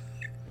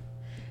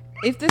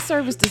If this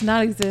service does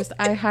not exist,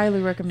 I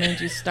highly recommend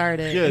you start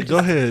it. Yeah, go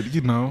ahead. We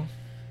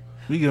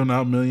giving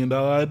out $1 million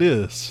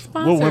ideas.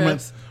 Sponsor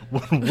us.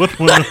 What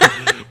women?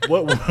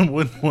 What women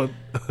wouldn't want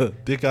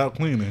dick out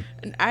cleaning?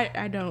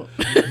 I don't.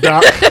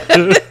 Doc.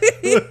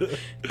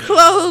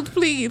 Clothes,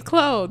 please.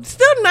 Clothes.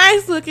 Still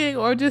nice looking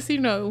or just,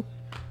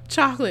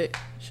 chocolate.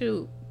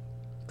 Shoot.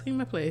 Clean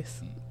my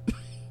place.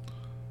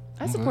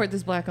 I support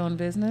this black-owned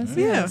business.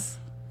 Yeah. Yes.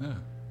 Yeah.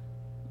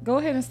 Go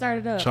ahead and start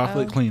it up.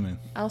 Chocolate cleaning.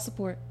 I'll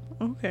support.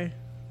 Okay.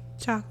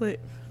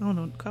 Chocolate. I don't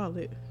know what to call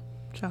it.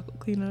 Chocolate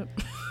cleanup.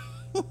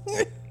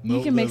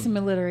 You can make some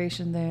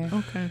alliteration there.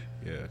 Okay.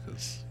 Yeah,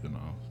 because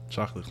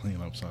chocolate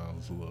cleanup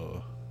sounds a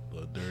little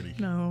dirty.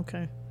 No,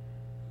 okay.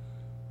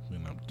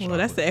 Clean up Well,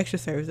 that's the chocolate. extra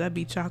service. That'd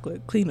be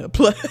chocolate cleanup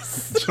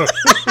plus.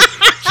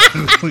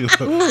 Cleanup.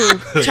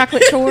 Ooh,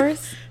 chocolate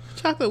chores.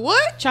 Chocolate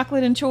what?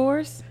 Chocolate and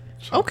chores.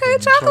 Okay,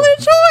 chocolate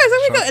and chores. There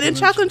we go. And then Chocolate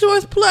chocolate and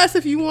chores plus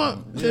if you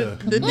want the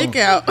dick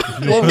out.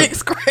 The dick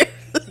scrape.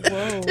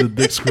 The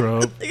dick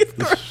scrub.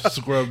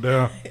 Scrub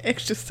down.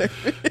 Extra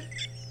service.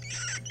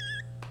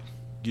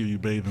 Give you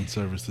bathing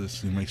services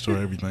to make sure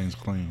everything's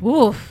clean.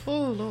 Oof.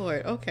 Oh,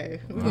 Lord.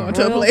 Okay. We're going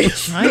to a Royal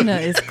place. China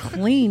is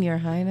clean, Your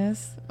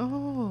Highness.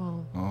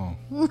 Oh. Oh.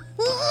 All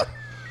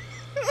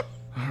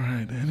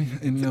right.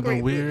 Any other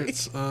great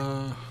weirds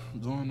going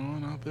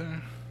on out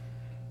there?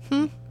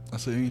 I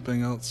said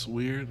anything else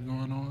weird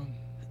going on?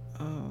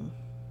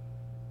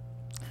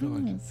 I feel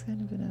like It's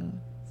kind of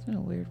been a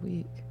weird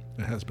week.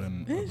 it has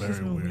been a It's very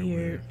just been weird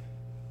weird.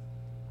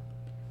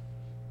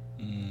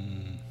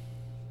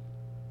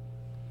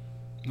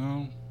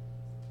 No.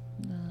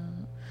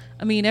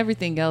 I mean,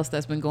 everything else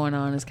that's been going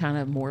on is kind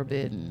of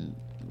morbid, and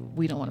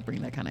we don't want to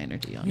bring that kind of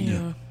energy on. Yeah.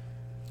 here.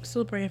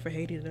 Still praying for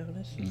Haiti though.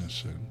 That's just... Yeah,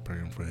 shit.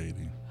 Praying for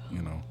Haiti.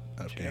 You know,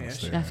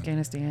 Afghanistan.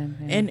 Afghanistan.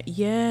 Yeah. And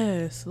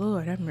yes,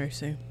 Lord have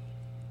mercy.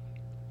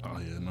 Oh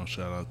yeah, no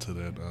shout out to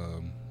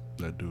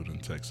that dude in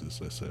Texas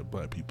that said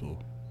black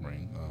people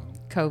bring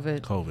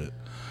COVID.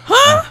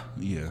 Huh?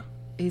 Yeah.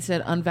 He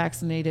said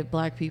unvaccinated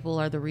black people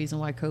are the reason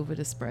why COVID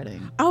is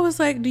spreading. I was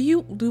like,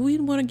 do we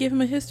want to give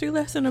him a history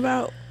lesson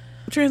about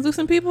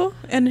translucent people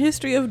and the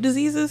history of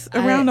diseases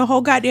around the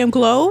whole goddamn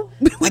globe?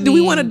 Do we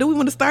want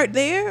to start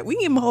there? We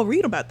can give him a whole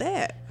read about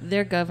that.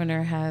 Their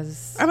governor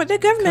has. I mean, their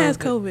governor has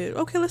COVID.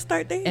 Okay, let's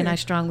start there. And I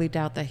strongly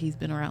doubt that he's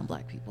been around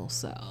black people.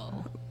 So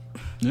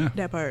Yeah.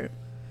 that part.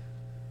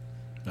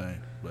 Hey,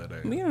 but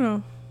hey, You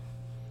know.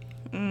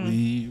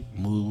 we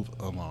move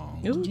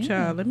along. Ooh,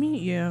 child. Let me.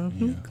 Yeah.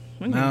 Yeah.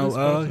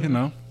 Now, you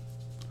know.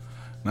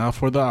 Now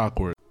for the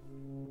awkward.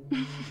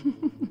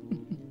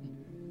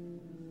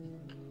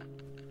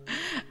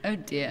 Oh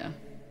dear.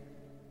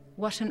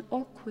 What an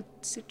awkward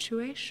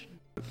situation.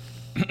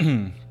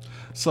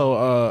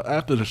 So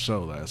after the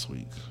show last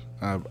week,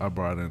 I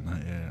brought in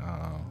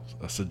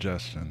a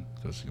suggestion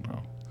because you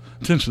know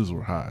tensions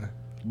were high,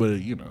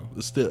 but you know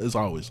it's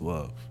always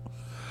love.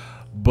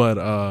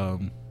 But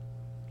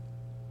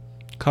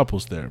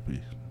couples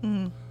therapy,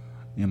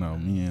 you know,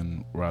 me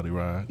and Roddy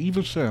Rye,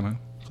 even Shannon,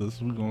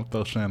 because we're gonna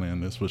throw Shannon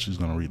in this, but she's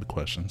gonna read the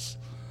questions.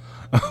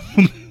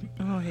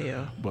 Oh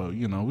hell. But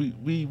you know,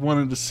 we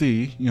wanted to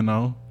see, you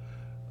know,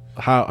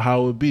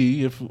 how it would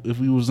be if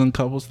we was in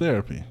couples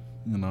therapy.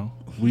 You know,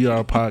 we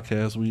are a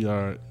podcast.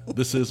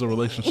 This is a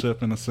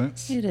relationship in a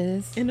sense. it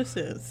is. In a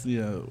sense.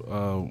 Yeah.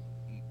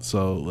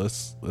 So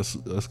let's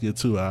get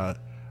to it.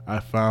 I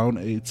found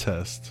a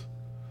test.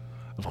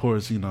 Of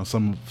course, you know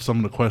some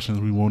of the questions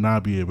we will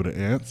not be able to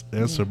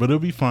answer, but it'll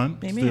be fun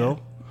Amen.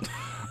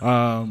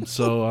 still.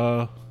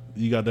 So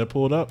you got that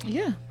pulled up?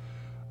 Yeah.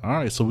 All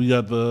right. So we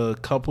got the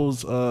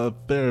couples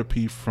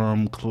therapy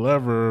from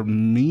Clever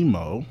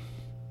Memo.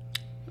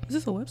 Is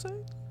this a website?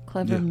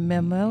 Clever Yeah.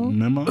 memo.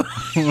 Memo.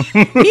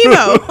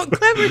 Nemo.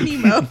 Clever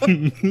Nemo.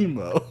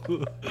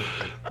 Memo.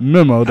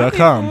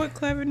 Memo.com. What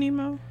Clever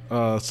Nemo?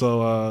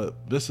 So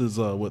this is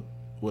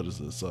what is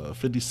this?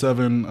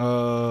 57.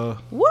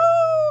 Woo!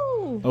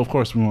 Of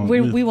course we won't.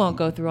 We won't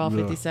go through all Yeah.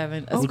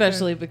 57,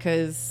 especially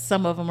because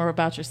some of them are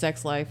about your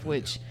sex life,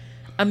 which,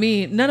 I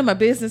mean, none of my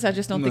business. I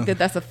just don't think that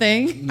that's a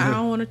thing. I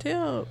don't want to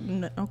tell.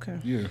 No, okay.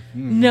 Yeah.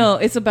 No,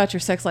 it's about your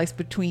sex life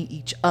between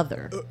each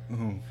other.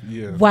 Oh,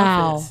 yeah.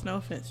 Wow. No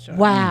offense, John.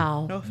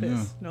 Wow. No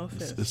offense. Yeah. No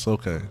offense. It's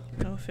okay.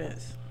 No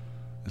offense.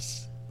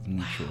 It's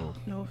mutual.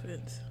 No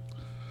offense.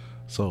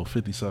 So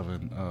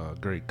 57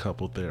 great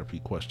couple therapy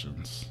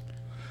questions.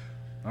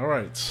 All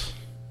right.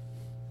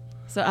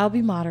 So I'll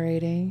be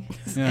moderating,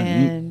 Yeah,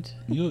 and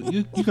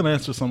You can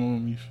answer some of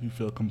them if you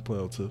feel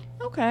compelled to.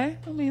 okay.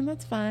 I mean,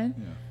 that's fine.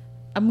 Yeah.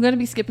 I'm going to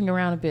be skipping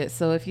around a bit,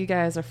 so if you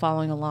guys are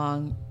following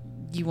along,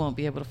 you won't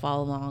be able to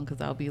follow along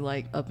because I'll be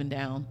like up and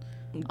down.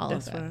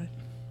 That's of that. fine.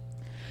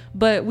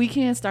 But we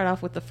can start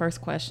off with the first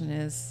question: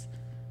 is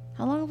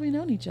how long have we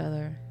known each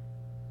other?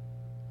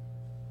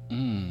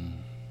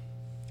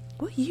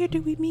 What year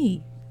did we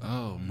meet?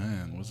 Oh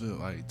man, was it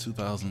like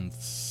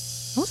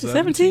 2017? Was it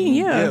 17?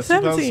 Yeah,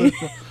 17.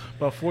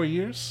 About 4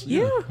 years.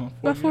 Yeah,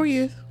 about 4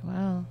 years.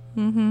 Wow.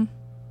 Mm-hmm.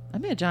 I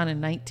met John in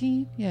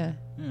 19. Yeah.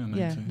 Yeah, 19.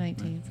 Yeah,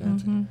 19. So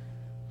Mm-hmm.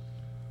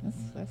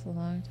 that's a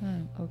long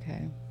time.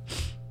 Okay.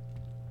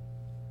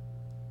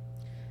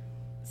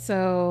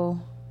 So,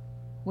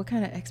 what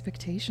kind of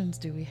expectations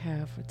do we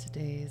have for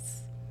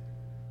today's?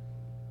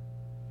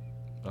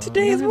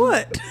 Today's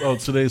what? Oh,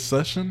 today's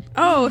session.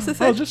 Oh, it's a Oh,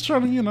 session. just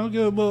trying to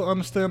get a little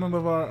understanding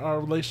of our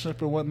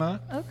relationship and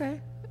whatnot. Okay.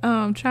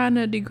 Trying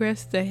to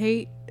digress the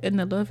hate and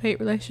the love-hate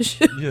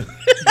relationship. Yeah.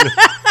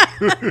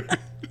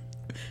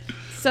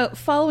 So,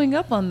 following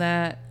up on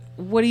that,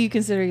 what do you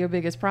consider your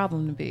biggest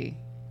problem to be?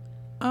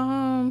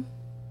 But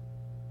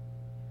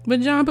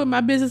John put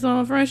my business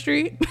on Front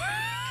Street.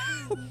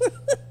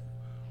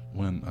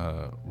 When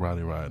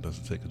Roddy Riot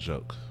doesn't take a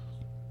joke,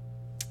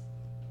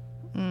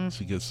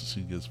 she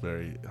gets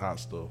very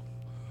hostile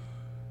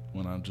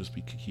when I just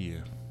be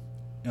kikiing,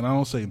 and I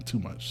don't say too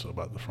much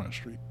about the Front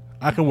Street.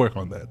 I can work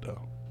on that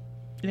though.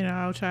 You know,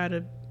 I'll try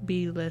to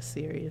be less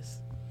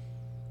serious.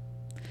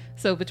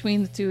 So,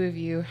 between the two of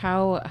you,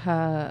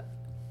 how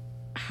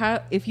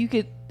if you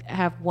could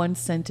have one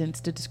sentence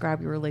to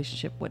describe your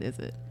relationship, what is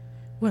it?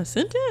 What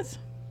sentence?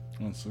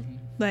 One second.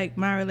 Like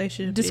my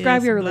relationship.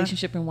 Describe is your blah-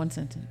 relationship in one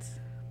sentence.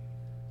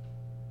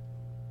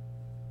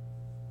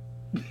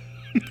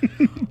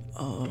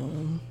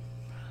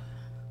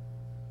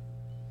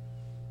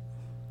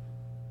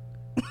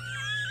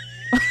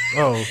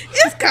 Oh,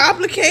 It's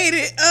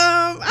complicated.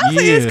 I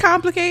say Yeah. it's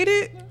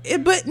complicated,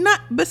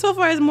 but so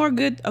far it's more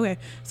good. Okay,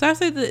 so I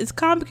say that it's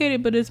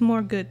complicated, but it's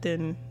more good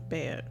than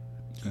bad.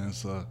 And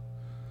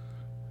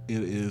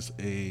it is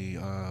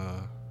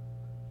an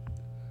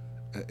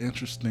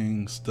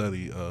interesting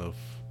study of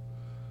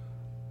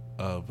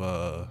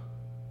a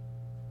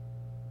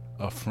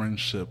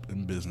friendship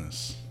in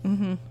business.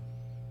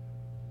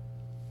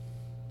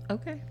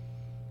 Okay.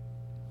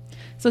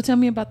 So tell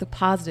me about the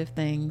positive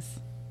things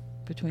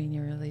between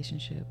your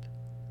relationship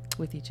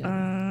with each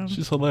other.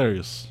 She's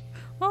hilarious.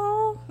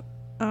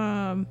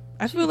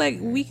 I feel like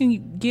we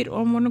can get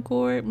on one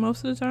accord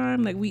most of the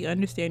time. Like, we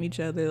understand each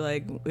other.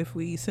 Like, if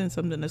we send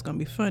something that's gonna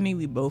be funny,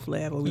 we both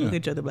laugh, or we look at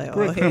each other like,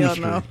 Great "Oh,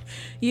 chemistry. hell no."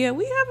 Yeah,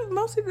 we have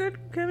mostly good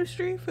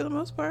chemistry for the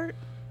most part.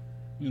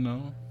 You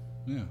know,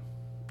 yeah.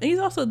 And he's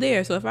also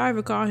there, so if I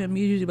ever call him,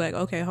 he's usually like,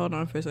 "Okay, hold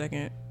on for a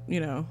second," you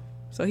know.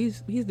 So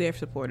he's there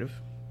supportively.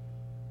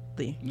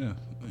 Yeah,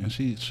 and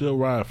she'll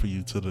ride for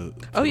you to the.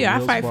 Oh yeah, I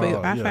fight for you.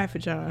 I yeah. fight for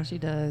John. She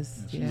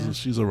does. Yeah.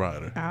 She's a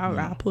rider.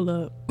 I'll pull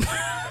up,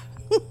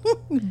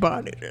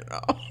 bonnet and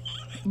all.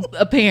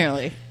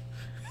 Apparently.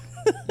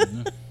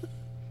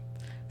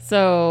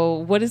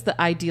 So, what is the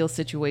ideal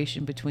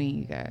situation between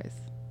you guys?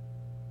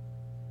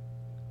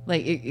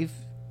 Like,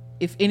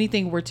 if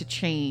anything were to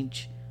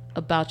change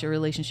about your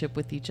relationship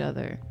with each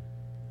other,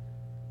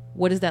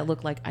 what does that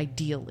look like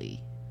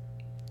ideally?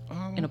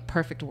 In a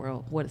perfect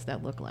world, what does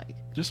that look like?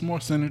 Just more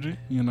synergy,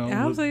 you know.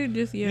 I was like,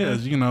 just Yeah,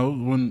 you know,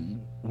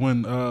 when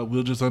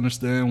we'll just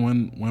understand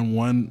when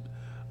one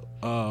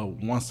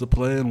wants to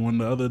play and when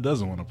the other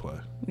doesn't want to play.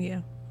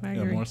 Yeah, I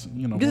Yeah, agree. more,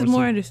 you know, Just more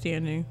more syn-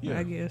 understanding, Yeah.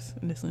 I guess,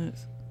 in a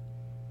sense.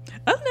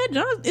 Other than that,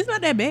 John, it's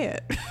not that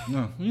bad.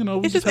 No, you know,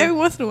 we It's just have- every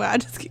once in a while I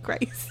just get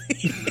crazy.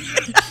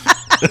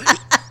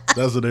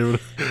 That's what they would.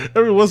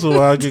 Every once in a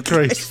while, I get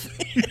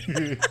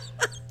crazy.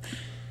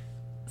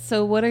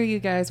 So, what are you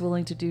guys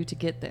willing to do to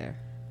get there?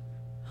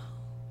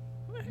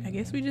 I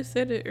guess we just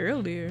said it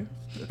earlier.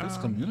 Just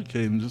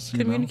communicate and just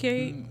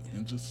Communicate.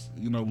 and just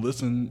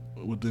listen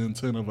with the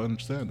intent of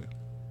understanding.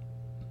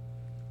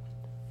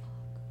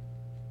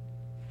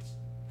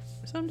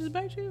 Something just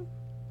about you.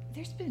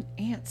 There's been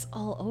ants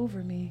all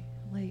over me.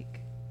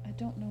 Like, I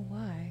don't know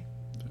why.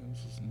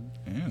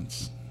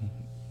 Ants.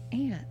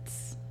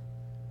 Ants.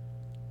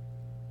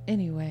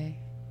 Anyway.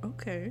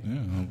 Okay.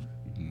 Yeah.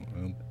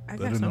 I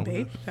didn't got some know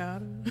baby that.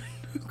 powder.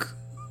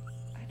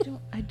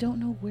 I don't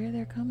know where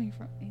they're coming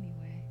from. Anyway.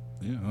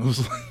 Yeah, I was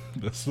like,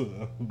 that's I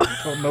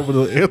don't know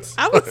where the ants.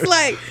 I was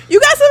like, you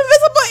got some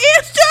invisible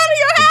ants, John, in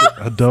your house?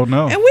 I don't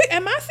know. And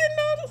am I sitting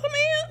on some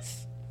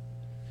ants?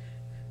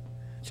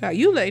 Child,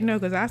 you let me know,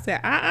 because I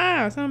said,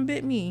 something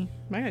bit me.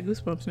 I got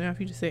goosebumps now. If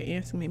you just said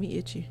ants, it made me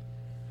itchy.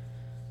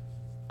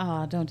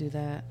 Ah, don't do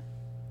that.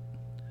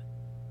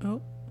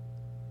 Oh.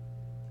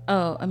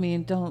 Oh, I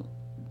mean, don't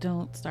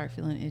start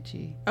feeling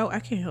itchy. Oh, I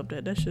can't help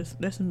that.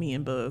 That's me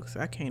and bugs.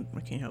 I can't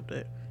help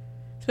that.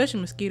 Especially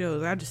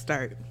mosquitoes. I just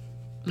start.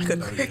 We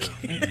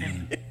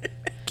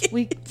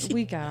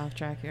got off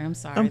track here. I'm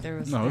sorry.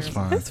 No, it's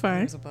fine. That's fine.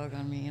 There's a bug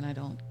on me, and I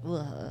don't.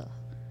 Ugh.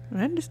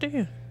 I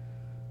understand.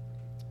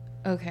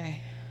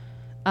 Okay.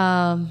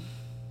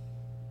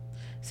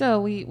 So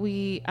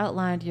we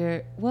outlined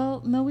your.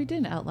 Well, no, we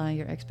didn't outline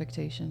your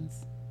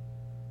expectations.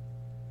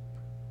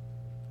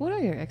 What are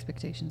your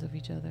expectations of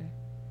each other?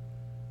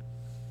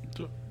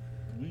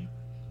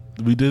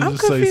 We did I'm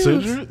just say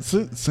confused.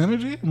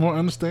 synergy, more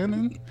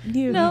understanding.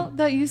 Yeah. No,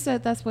 that you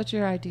said that's what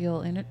your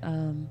ideal.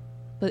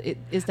 But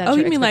is that? Oh,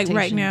 your you mean like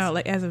right expectations? now,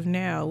 like as of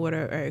now? What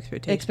are our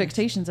expectations?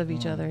 Expectations of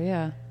each other.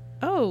 Yeah.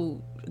 Oh,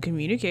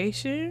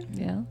 communication.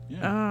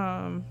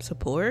 Yeah.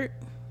 Support.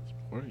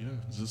 Or yeah,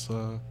 it's just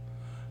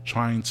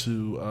trying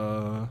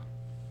to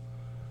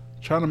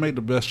make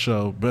the best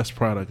show, best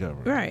product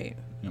ever. Right.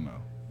 You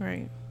know.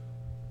 Right.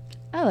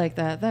 I like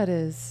that. That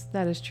is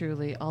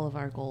truly all of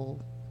our goal.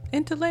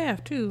 And to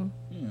laugh too.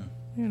 Yeah.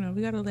 You know,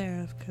 we gotta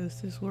laugh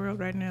because this world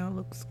right now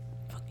looks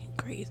fucking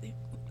crazy.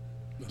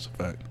 That's a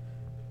fact.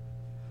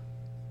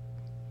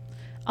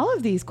 All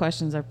of these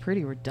questions are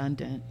pretty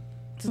redundant.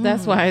 So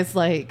that's why it's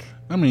like.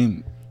 I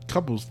mean,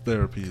 couples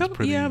therapy is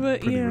pretty yeah,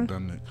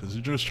 redundant because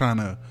you're just trying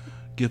to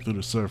get through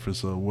the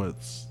surface of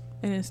what's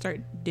And then start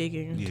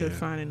digging to Yeah.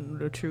 finding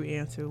the true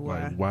answer.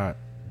 Why? like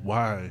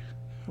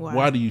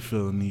why do you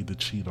feel the need to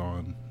cheat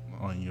on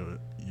your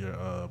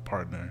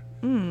partner?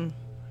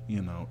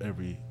 You know,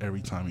 every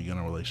time you get in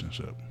a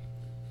relationship.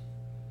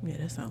 Yeah,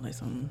 that sounds like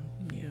something.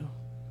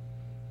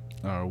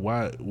 Yeah. Or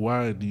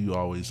why do you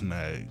always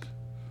nag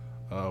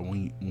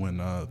when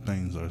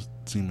things are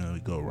seemingly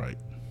go right?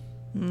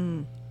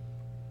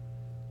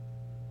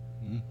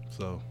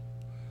 So,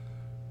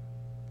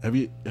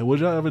 would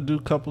y'all ever do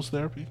couples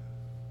therapy?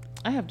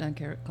 I have done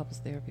couples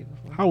therapy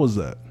before. How was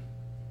that?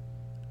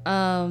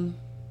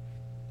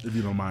 If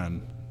you don't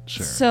mind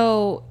sharing.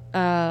 So,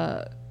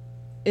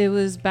 it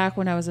was back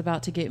when I was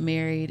about to get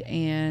married,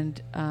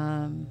 and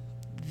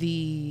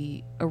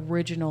the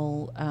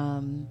original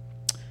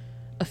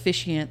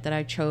officiant that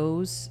I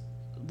chose,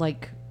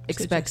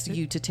 expects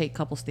you to take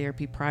couples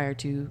therapy prior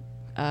to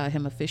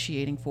him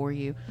officiating for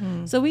you.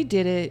 So we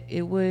did it.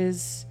 It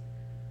was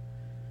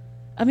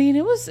I mean,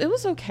 it was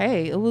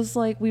okay. It was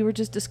like we were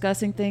just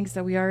discussing things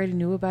that we already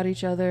knew about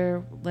each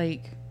other.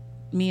 Like,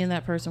 me and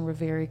that person were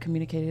very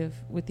communicative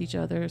with each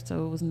other,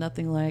 so it was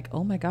nothing like,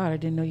 oh my God, I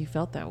didn't know you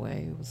felt that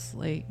way. It was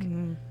like,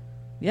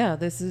 yeah,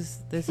 this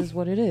is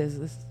what it is.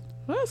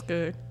 Well, that's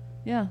good.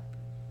 Yeah.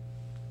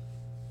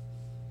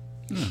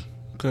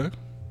 Okay.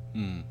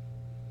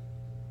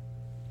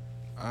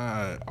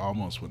 I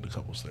almost went to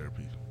couples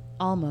therapy.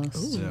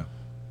 Almost. Yeah.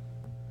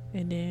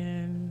 And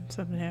then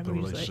something The happened.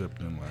 relationship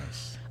didn't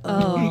last.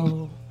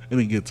 Oh. It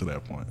didn't get to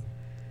that point.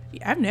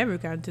 I've never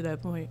gotten to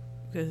that point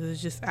because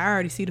it's just I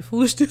already see the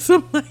foolishness.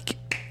 I'm like,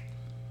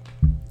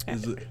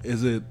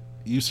 Is it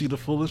you see the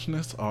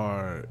foolishness,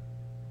 or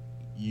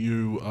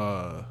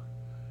you're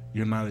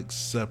not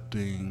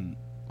accepting,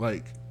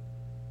 like,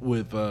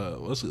 with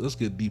let's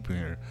get deep in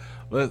here.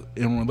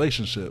 In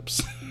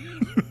relationships,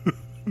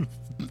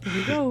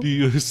 do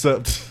you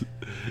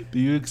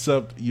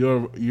accept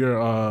your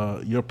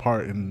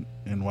part in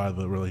why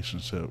the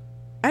relationship?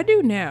 I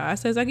do now.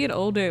 As I get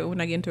older, when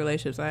I get into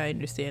relationships, I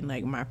understand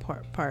like my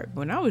part.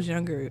 When I was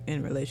younger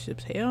in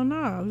relationships, hell no,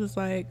 I was just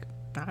like,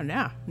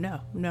 no,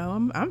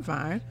 I'm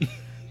fine.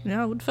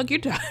 No, what the fuck you're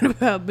talking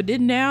about? But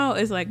then now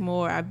it's like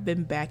more. I've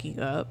been backing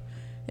up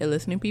and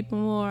listening to people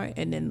more,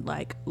 and then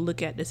like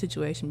look at the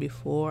situation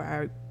before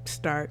I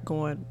start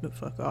going the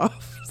fuck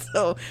off.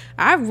 So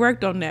I've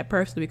worked on that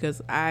personally because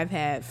I've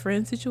had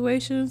friend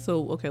situations.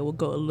 So okay, we'll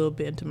go a little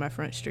bit into my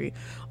front street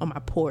on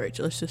my porch,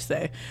 let's just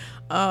say,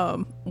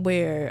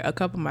 where a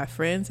couple of my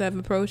friends have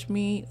approached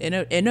me in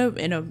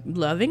a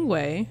loving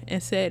way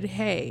and said,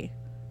 hey,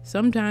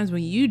 sometimes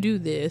when you do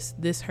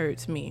this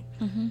hurts me,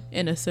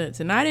 in a sense.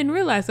 And I didn't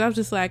realize. I was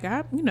just like,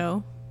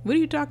 what are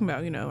you talking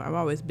about? I've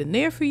always been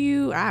there for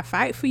you. I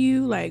fight for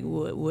you. Like,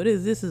 what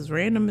is this? Is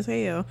random as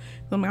hell.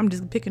 I'm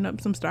just picking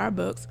up some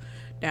Starbucks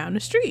down the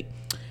street.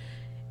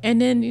 And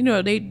then,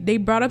 they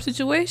brought up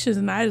situations,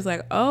 and I was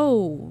like,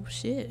 oh,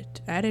 shit.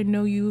 I didn't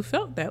know you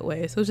felt that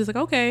way. So it's just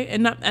like, okay.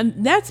 And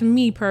that's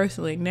me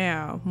personally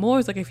now. More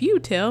is like, if you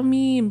tell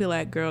me and be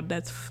like, girl,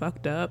 that's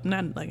fucked up.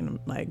 Not like in a,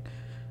 like,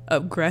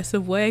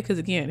 aggressive way. Because,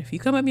 again, if you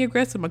come at me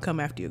aggressive, I'm going to come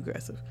after you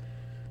aggressive.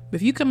 But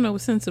if you come in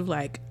with a sense of,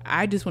 like,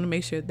 I just want to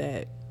make sure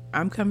that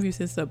I'm coming from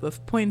a sense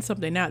of pointing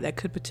something out that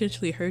could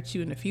potentially hurt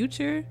you in the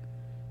future,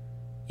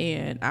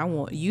 and I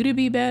want you to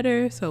be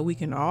better so we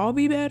can all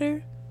be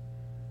better,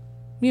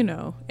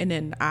 and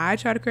then I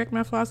try to correct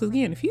my flaws.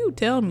 Again, if you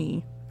tell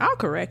me, I'll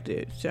correct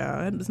it,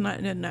 child. It's not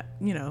in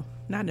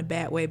a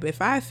bad way, but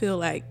if I feel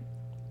like,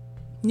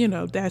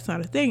 that's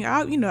not a thing,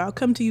 I'll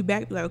come to you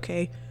back like,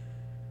 okay,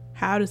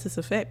 how does this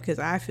affect? Because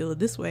I feel it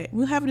this way.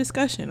 We'll have a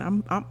discussion.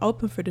 I'm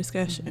open for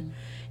discussion.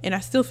 And I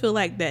still feel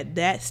like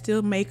that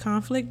still may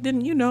conflict.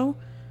 Then,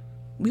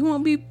 we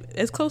won't be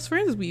as close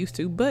friends as we used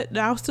to, but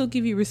I'll still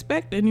give you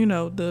respect and,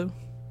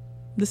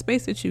 the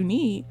space that you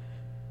need.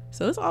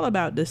 So it's all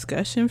about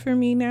discussion for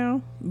me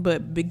now.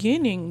 But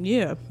beginning,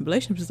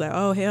 relationships is like,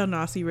 oh, hell no,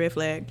 I see red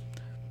flag.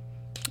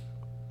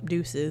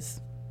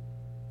 Deuces.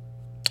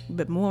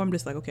 But more, I'm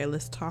just like, okay,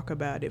 let's talk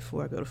about it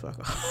before I go to fuck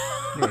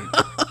off. Right.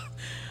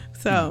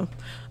 So,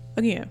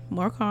 again,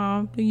 more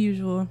calm than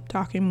usual,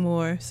 talking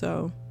more.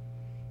 So,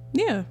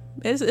 yeah,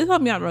 it's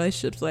helped me out in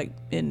relationships, like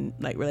in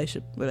like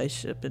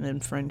relationship and in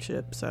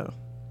friendship. So,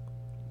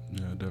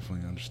 yeah, I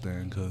definitely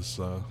understand because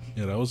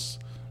that was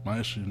my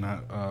issue,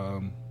 not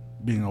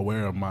being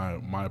aware of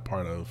my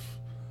part of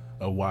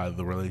why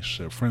the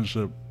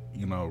friendship,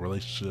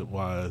 relationship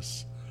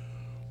wise,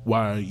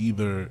 why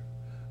either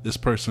this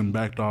person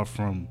backed off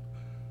from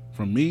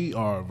me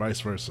or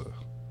vice versa.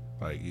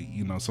 Like,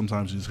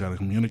 sometimes you just got to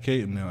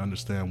communicate and then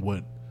understand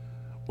what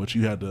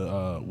you had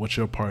to, what's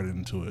your part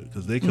into it.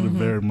 Because they could have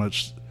very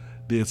much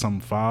did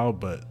something foul,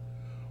 but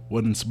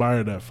what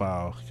inspired that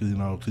foul?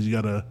 Because you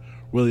got to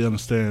really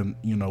understand,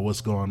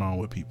 what's going on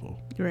with people.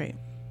 Right.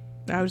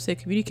 I would say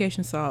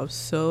communication solves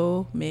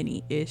so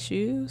many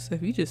issues. So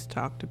if you just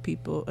talk to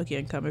people,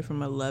 again, coming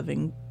from a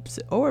loving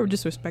or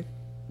just respect,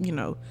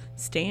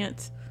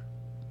 stance,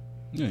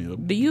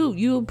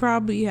 you'll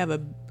probably have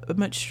a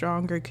much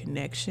stronger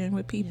connection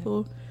with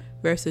people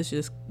versus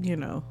just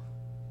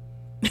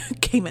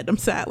came at them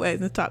sideways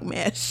and talk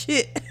mad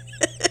shit.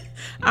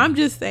 I'm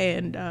just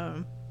saying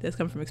that's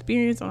come from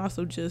experience, and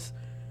also just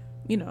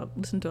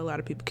listen to a lot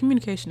of people.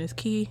 Communication is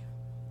key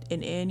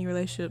in any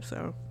relationship,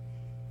 so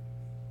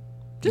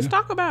just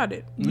talk about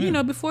it.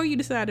 Before you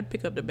decide to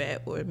pick up the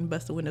bat or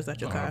bust the windows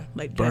out your car,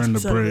 like burn the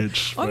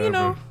bridge,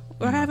 or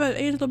or have an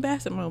Angela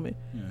Bassett moment.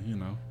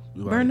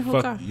 Burn the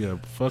whole car. Yeah,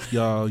 fuck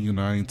y'all.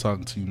 I ain't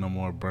talking to you no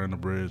more. Burn the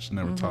bridge.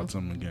 Never talk to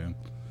them again.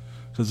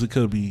 Because it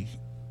could be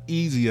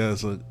easy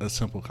as a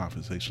simple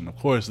conversation. Of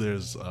course,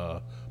 there's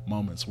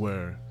moments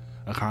where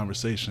a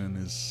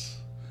conversation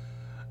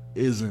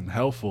isn't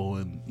helpful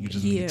and you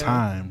just need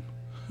time.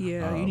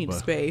 Yeah, you need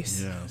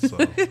space. Yeah, so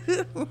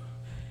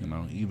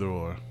either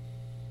or.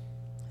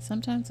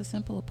 Sometimes a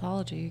simple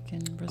apology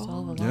can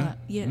resolve a lot.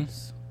 Yeah.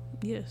 Yes.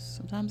 Yes.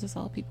 Sometimes that's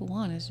all people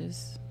want is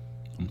just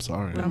I'm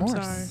sorry. remorse.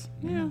 I'm sorry.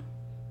 Yeah.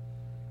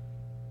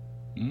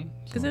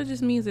 Because that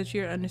just means that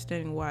you're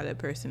understanding why that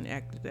person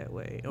acted that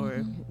way, or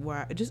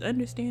why, just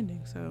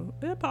understanding. So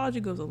the apology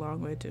goes a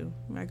long way too.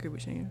 I agree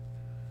with Shania.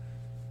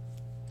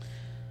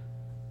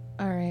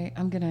 All right,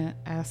 I'm gonna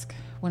ask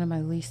one of my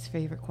least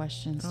favorite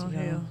questions to y'all.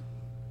 Hell.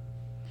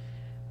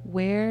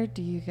 Where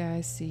do you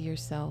guys see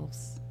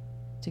yourselves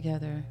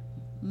together?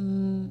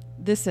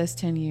 This says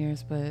 10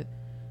 years, but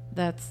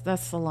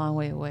that's a long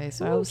way away.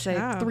 So I would say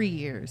child. 3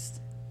 years.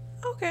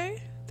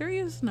 Okay, 3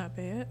 years is not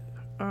bad.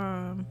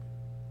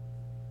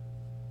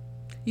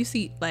 You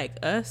see, like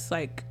us,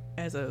 like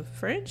as a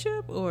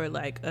friendship, or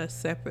like us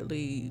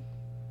separately?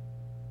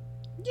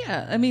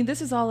 Yeah, I mean,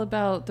 this is all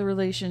about the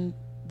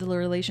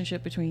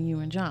relationship between you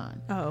and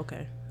John. Oh,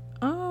 okay.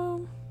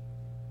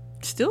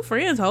 Still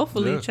friends,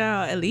 hopefully, Yeah.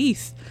 child, at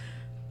least.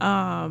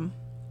 Either,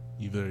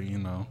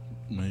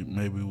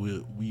 maybe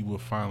we will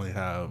finally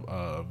have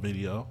a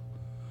video.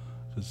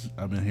 Because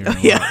I've been hearing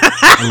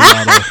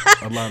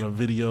a lot of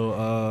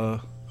video.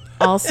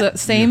 Also,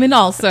 same and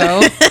also.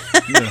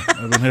 Yeah,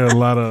 I've been hearing a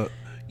lot of.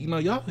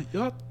 Y'all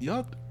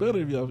better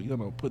if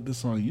y'all put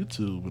this on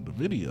YouTube with the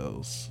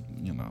videos.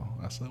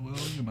 I said,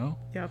 well,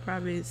 Y'all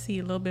probably see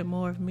a little bit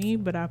more of me,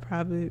 but I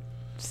probably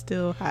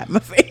still hide my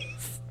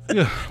face.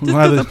 yeah, Just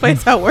because the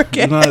place I work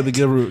we at. might have to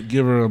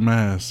give her a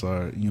mask,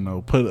 or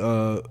put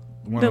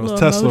one The of those little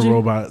Tesla emoji.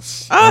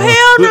 robots. Oh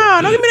hell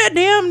no! Don't give me that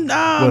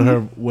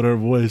damn with her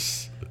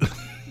voice.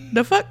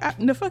 the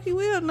fuck you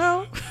will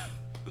no.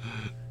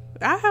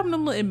 I have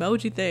them little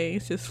emoji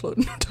things just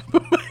floating on top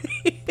of my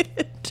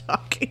head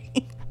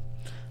talking.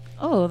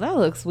 Oh, that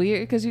looks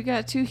weird because you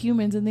got 2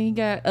 humans and then you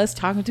got us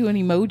talking to an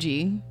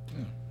emoji.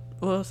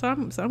 Well,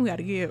 some got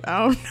to give.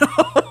 I don't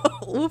know.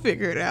 We'll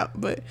figure it out.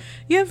 But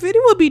yeah,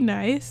 video would be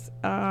nice.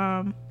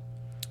 An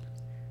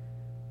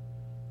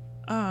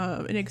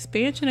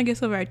expansion, I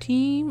guess, of our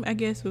team. I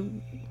guess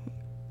would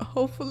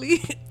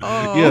hopefully.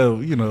 Yeah,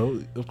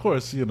 of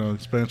course,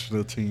 expansion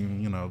of the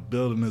team.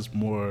 Building this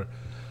more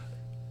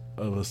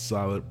of a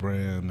solid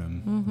brand,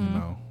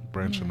 and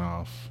branching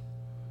off.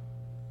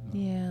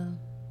 Yeah.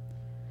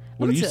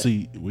 Where do you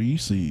see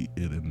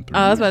it in 3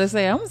 I was about to years?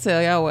 say, I'm going to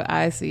tell y'all what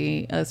I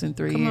see us in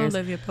 3 Come on, years.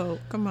 Olivia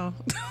Pope. Come on.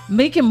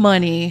 Making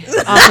money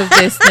off of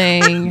this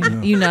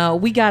thing.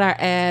 We got our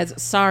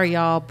ads. Sorry,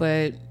 y'all,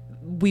 but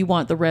we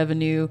want the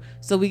revenue.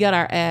 So we got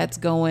our ads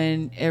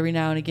going every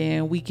now and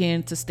again. We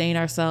can sustain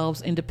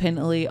ourselves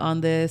independently on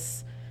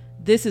this.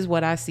 This is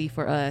what I see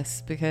for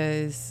us,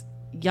 because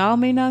y'all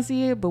may not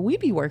see it, but we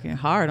be working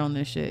hard on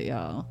this shit,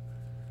 y'all.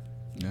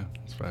 Yeah,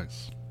 it's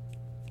facts.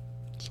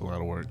 It's a lot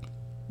of work.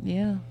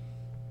 Yeah.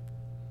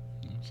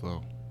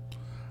 So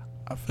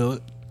I feel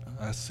it.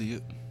 I see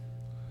it.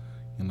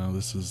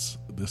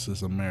 This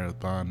is a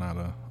marathon, not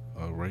a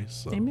race.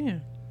 So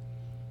Amen.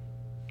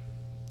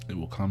 it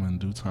will come in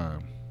due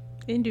time.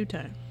 In due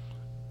time.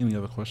 Any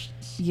other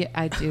questions? Yeah,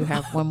 I do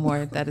have one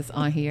more that is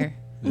on here.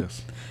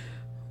 Yes.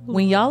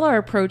 When y'all are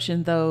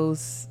approaching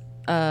those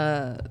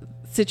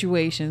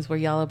situations where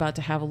y'all are about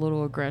to have a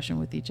little aggression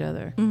with each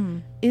other,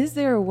 is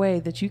there a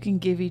way that you can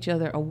give each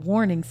other a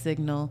warning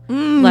signal,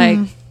 like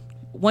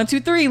 1, 2,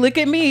 3, look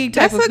at me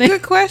type That's of a thing?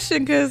 good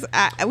question, because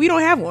we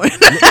don't have one.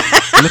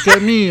 Look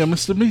at me, I'm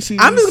Mr. Macy's.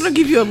 I'm just gonna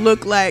give you a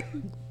look like.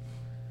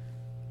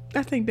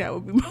 I think that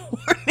would be my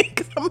warning,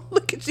 because I'm gonna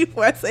look at you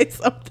before I say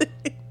something.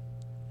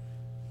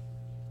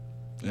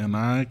 And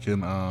I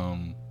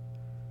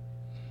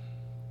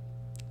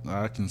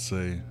can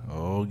say,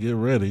 "Oh, get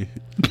ready."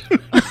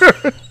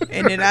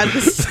 And then I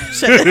just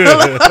shut the hell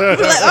up.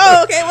 Be like,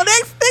 oh, okay. Well,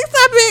 next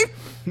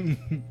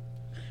topic.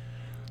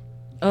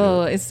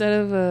 Oh, instead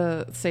of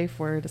a safe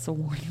word, it's a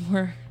warning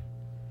word.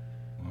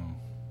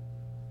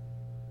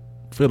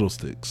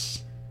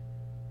 Fiddlesticks.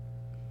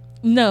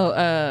 No,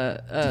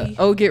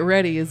 oh, get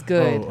ready is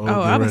good. Oh, Oh, get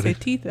I would ready. say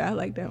teeth. I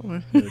like that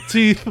one.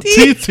 Teeth.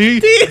 It's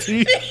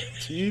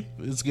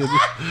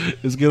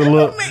getting a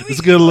little. make me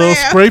It's getting a little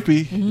laugh.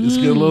 scrapey. It's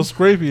getting a little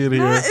scrapey in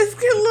here. It's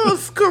getting a little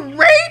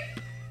scrape.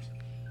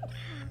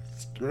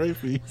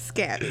 Scrapey.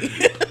 Scabby.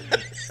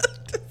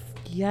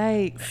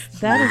 Yikes,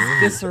 that is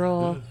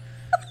visceral.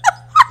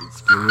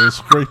 It's getting a little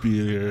scrapey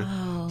in here.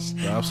 Oh,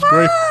 Stop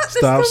scraping. This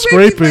Stop gonna make me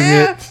scraping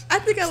laugh. it. I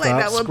think I like Stop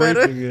that one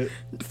better. scraping it.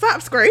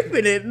 Stop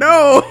scraping it.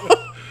 No.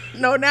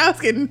 No, now it's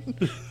getting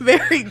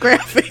very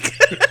graphic.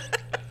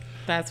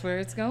 That's where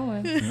it's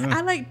going.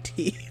 I like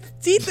teeth.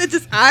 Teeth are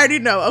just, I already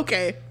know.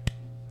 Okay.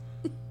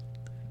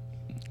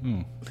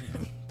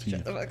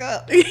 Teeth. The fuck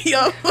up.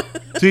 Yo.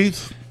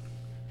 Teeth.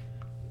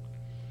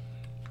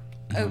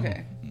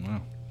 Okay.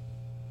 Wow.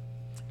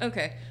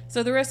 Okay.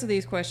 So the rest of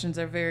these questions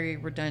are very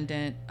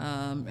redundant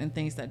and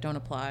things that don't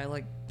apply,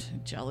 like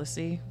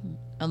jealousy.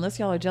 Unless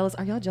y'all are jealous.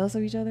 Are y'all jealous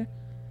of each other?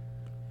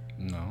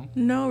 No.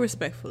 No,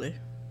 respectfully.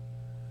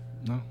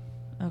 No.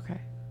 Okay.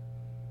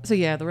 So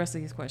yeah, the rest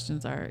of these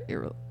questions are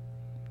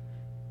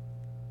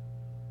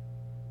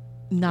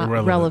not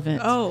Irrelevant.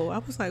 relevant. Oh, I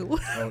was like,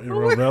 what?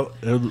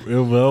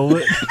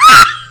 Irrelevant.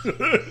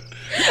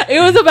 It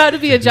was about to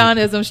be a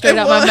Johnism straight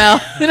out my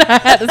mouth, and I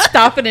had to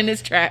stop it in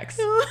its tracks.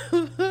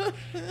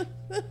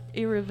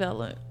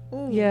 Irrelevant.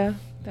 Yeah,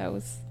 that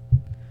was.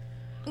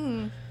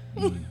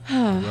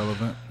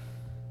 Irrelevant.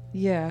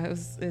 Yeah,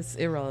 it's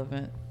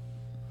irrelevant.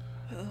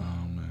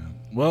 Oh man.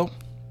 Well,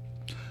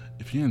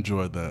 if you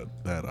enjoyed that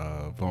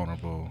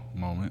vulnerable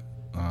moment,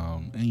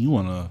 and you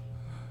want to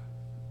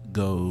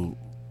go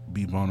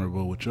be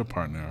vulnerable with your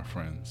partner or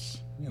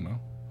friends,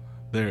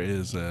 there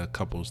is a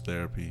couples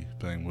therapy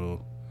thing.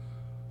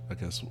 I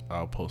guess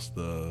I'll post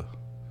the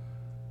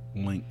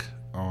link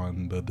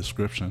on the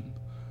description.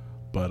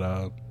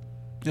 But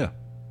yeah,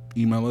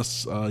 email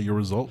us your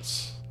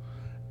results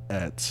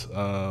at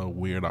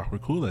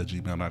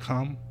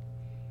weirdawkwardcool@gmail.com,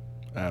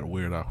 at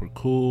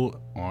weirdawkwardcool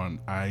on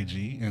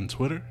IG and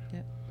Twitter.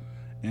 Yep.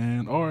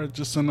 Or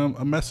just send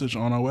a message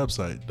on our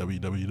website,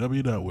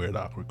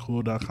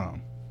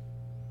 www.weirdawkwardcool.com.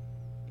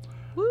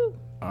 Woo.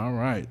 All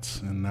right,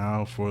 and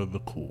now for the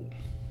cool.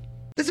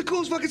 That's the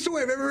coolest fucking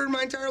story I've ever heard in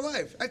my entire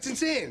life. That's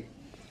insane.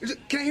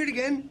 Can I hear it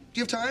again?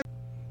 Do you have time?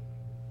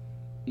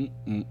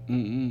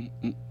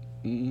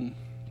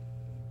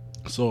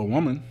 So a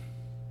woman,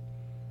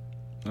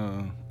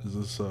 is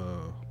this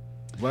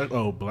black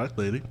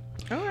lady,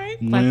 All right.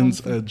 wins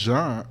a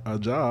job.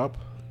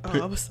 Oh,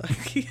 I was like,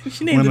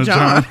 she named it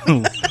John.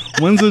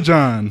 Wins a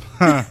John.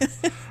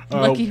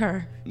 Lucky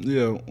her.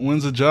 Yeah,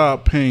 wins a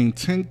job paying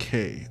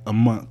 $10K a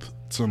month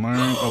to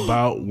learn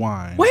about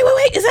wine. Wait.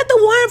 Is that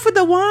the one for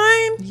the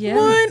wine? Yeah.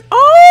 One?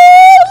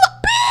 Oh,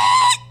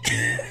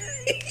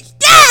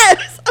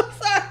 yes! I'm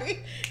sorry.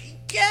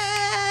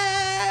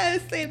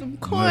 Yes! Save them And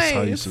coins. that's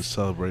how you should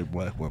celebrate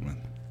black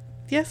women.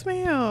 Yes,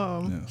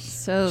 ma'am. Yes.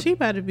 So She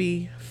about to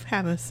be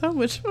having so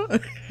much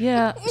fun.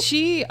 yeah,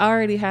 she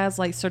already has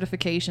like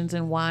certifications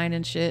in wine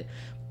and shit.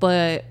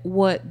 But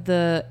what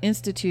the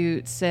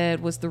Institute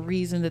said was the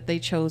reason that they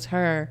chose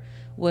her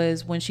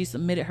was when she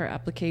submitted her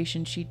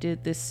application, she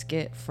did this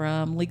skit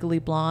from Legally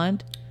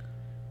Blonde.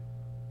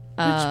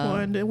 Which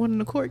one? The one in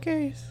the court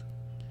case?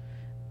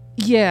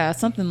 Yeah,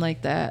 something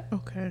like that.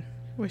 Okay.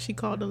 Where she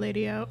called the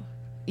lady out?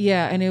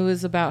 Yeah, and it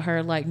was about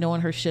her like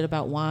knowing her shit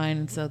about wine,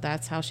 and so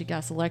that's how she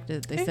got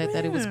selected. They said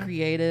that it was Amen.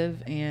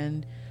 creative,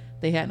 and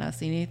they had not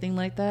seen anything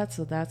like that,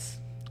 so that's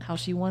how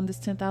she won this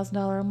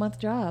 $10,000 a month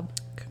job.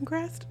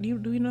 Congrats. Do you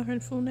know her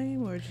full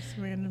name or just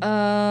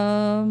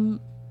random?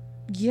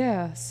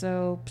 Yeah.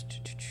 So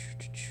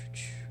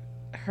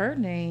her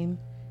name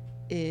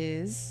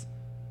is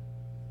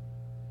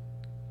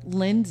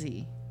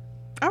Lindsay.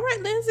 All right,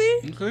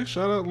 Lindsay. Okay,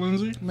 shout out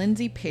Lindsay.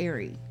 Lindsay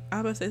Perry. I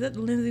was about to say, is that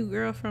the Lindsay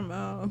girl from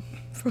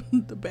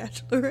The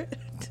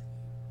Bachelorette?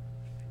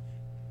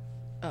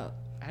 Oh,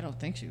 I don't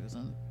think she was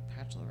on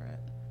Bachelorette.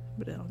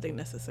 But I don't think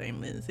that's the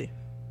same Lindsay.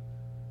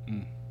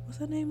 Mm. What's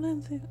her name,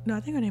 Lindsay? No, I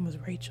think her name was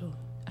Rachel.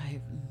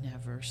 I've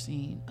never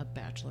seen a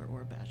Bachelor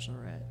or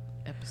Bachelorette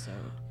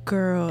episode.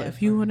 Girl, Ever.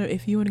 if you wanna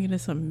get into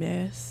some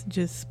mess,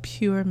 just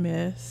pure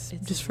mess,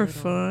 It's just a for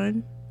little-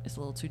 fun. It's a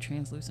little too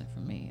translucent for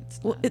me. It's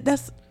Well, not.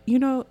 that's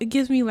it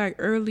gives me like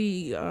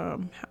early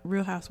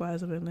Real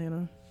Housewives of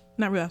Atlanta.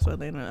 Not Real Housewives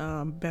of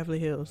Atlanta. Beverly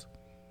Hills.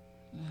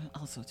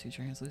 Also too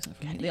translucent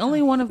for me. The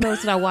only one of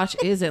those that I watch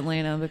is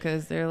Atlanta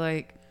because they're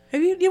like,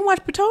 You didn't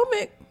watch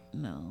Potomac?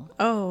 no.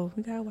 Oh,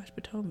 we gotta watch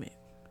Potomac.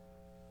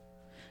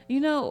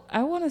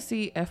 I want to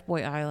see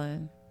F-Boy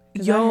Island.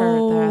 'Cause I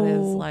heard that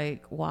is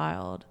like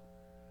wild.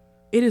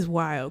 It is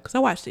wild because I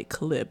watched a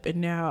clip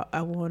and now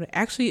I want to.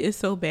 Actually, it's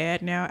so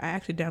bad now. I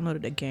actually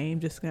downloaded a game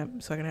just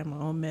so I can have my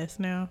own mess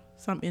now.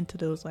 So I'm into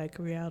those like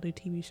reality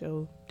TV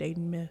show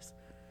dating mess.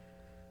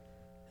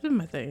 This is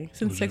my thing.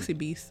 Since Would Sexy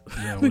Beast,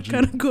 Yeah, we're would you-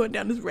 kind of going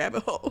down this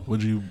rabbit hole.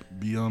 Would you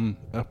be on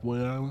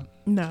F-Boy Island?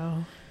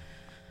 No,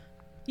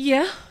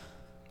 Yeah,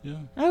 Yeah.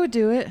 I would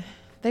do it.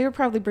 They would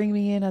probably bring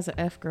me in as an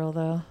F girl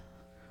though.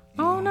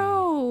 oh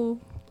no.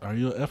 Are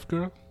you an F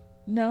girl?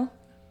 No.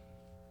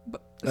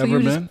 Ever you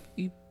been?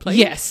 You play?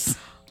 Yes.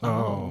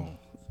 Oh.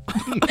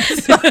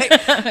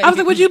 I was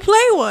like, would you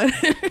play one?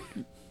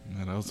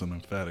 Man, that was an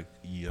emphatic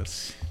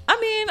yes. I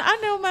mean,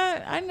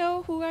 I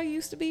know who I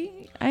used to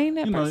be. I ain't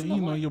that person. no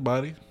You know more. your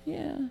body.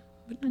 Yeah.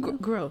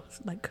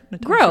 Growth, like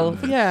Natasha.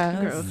 Growth.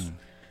 Yeah. Growth.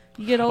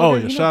 You get older. Oh yeah,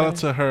 you know shout out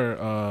better. to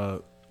her,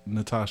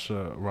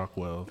 Natasha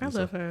Rockwell. I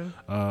love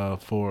her.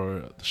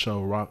 For the show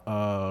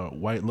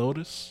White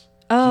Lotus.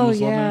 Oh She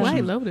was on yeah. there.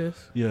 White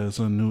Lotus. Yeah, it's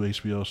a new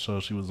HBO show.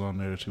 She was on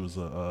there. She was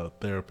a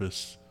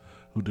therapist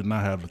who did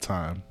not have the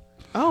time.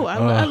 Oh,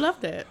 I love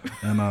that.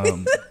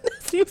 And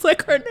Seems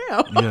like her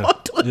now. yeah,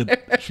 on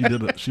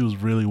Twitter. she was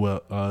really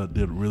well.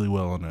 Did really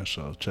well on that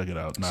show. Check it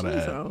out. Not She an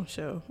has ad. her own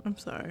show. I'm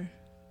sorry.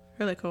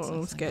 Her like her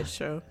own sketch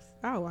show.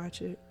 I'll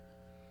watch it.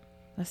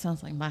 That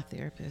sounds like my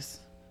therapist.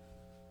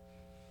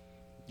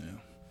 Yeah,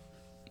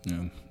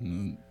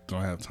 don't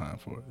have time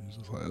for it. It's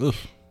just like, ugh.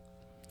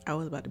 I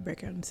was about to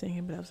break out and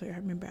sing, but I was like, I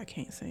remember I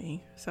can't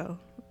sing, so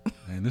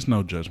Man, there's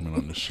no judgment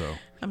on this show.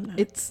 I'm not.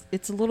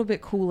 It's a little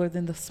bit cooler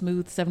than the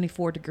smooth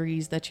 74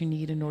 degrees that you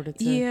need in order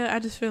to. Yeah, I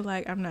just feel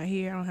like I'm not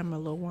here. I don't have my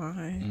little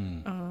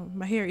wine.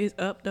 My hair is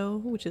up though,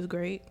 which is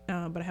great,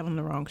 but I have on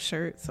the wrong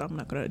shirt, so I'm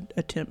not gonna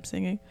attempt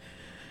singing.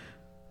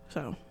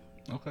 So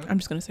Okay, I'm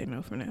just gonna say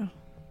no for now.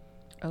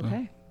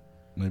 Okay.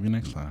 maybe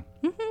next time.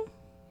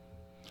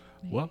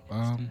 Well,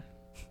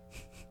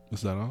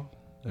 is that all?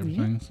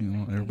 Everything's, you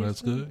know,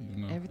 everybody's good.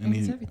 You know,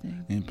 Everything's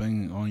everything.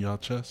 Anything on y'all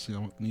chest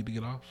y'all need to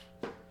get off?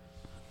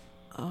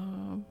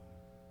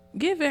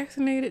 Get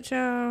vaccinated,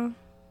 y'all.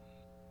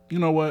 You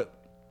know what?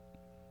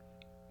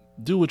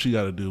 Do what you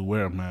got to do.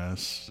 Wear a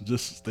mask.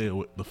 Just stay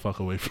the fuck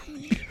away from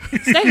me.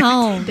 Stay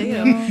home.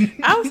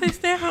 I would say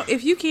stay home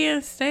if you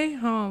can. Stay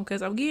home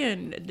because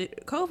again,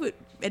 COVID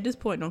at this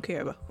point don't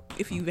care about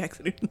if you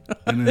vaccinated.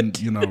 And then,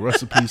 you know,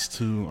 rest in peace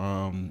to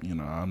you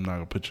know, I'm not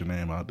gonna put your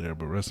name out there,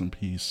 but rest in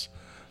peace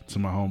to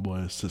my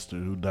homeboy's sister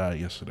who died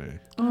yesterday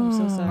I'm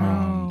so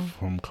sorry.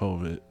 from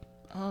COVID.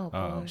 Oh,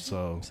 boy.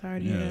 So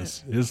Sorry to hear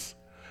that.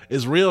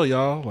 it's real,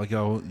 y'all. Like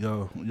y'all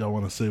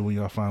want to say when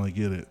y'all finally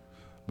get it,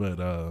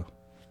 but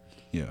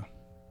yeah,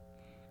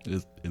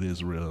 it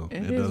is real.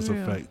 It does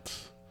real.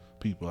 affect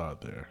people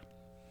out there.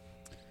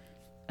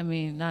 I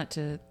mean, not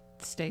to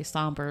stay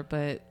somber,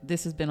 but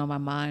this has been on my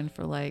mind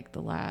for like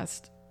the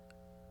last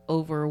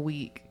over a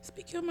week.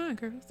 Speak your mind,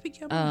 girl.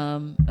 Speak your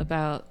mind.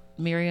 About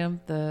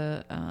Miriam,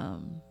 the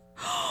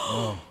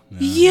Oh, yeah.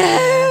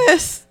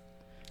 Yes.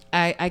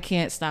 I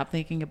can't stop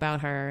thinking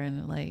about her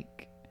and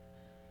like,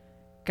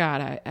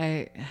 God,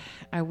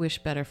 I wish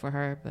better for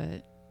her,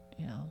 but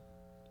you know,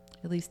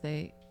 at least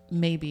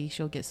maybe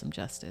she'll get some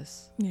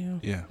justice. Yeah.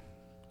 Yeah,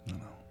 you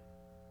know.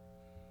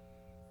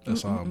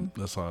 That's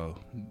all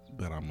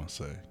that I'm gonna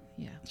say.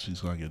 Yeah.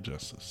 She's gonna get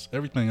justice.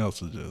 Everything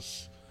else is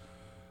just,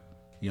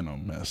 you know,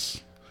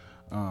 mess.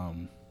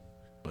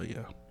 But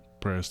yeah,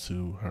 prayers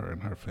to her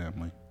and her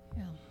family.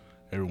 Yeah.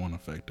 Everyone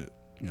affected,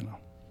 you know.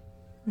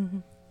 Mm-hmm.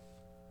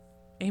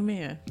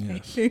 Amen.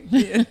 Yes. Yeah.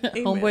 Amen.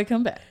 Homeboy,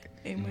 come back.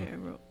 Amen,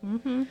 bro.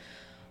 Mm-hmm.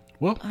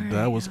 Well, All right,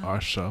 that was y'all.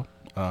 our show.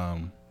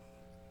 Y'all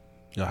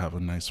have a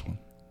nice one.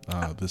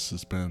 This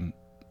has been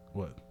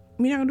what?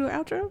 We not gonna do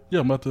an outro?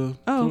 Yeah, I'm about to.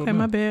 Oh, do it okay. now.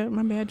 My bad.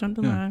 My bad.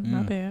 Jumped the line. My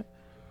yeah. bad.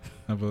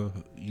 Have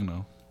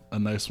a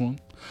nice one.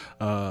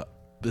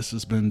 This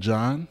has been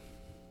John.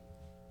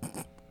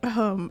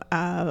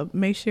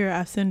 Make sure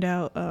I send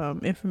out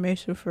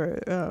information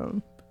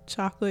for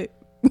chocolate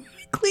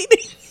cleaning.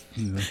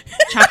 Yeah.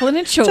 Chocolate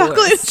and chores.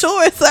 Chocolate and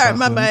chores. Sorry,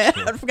 my Chocolate and bad.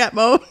 chores. I forgot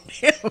my own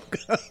damn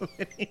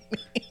company.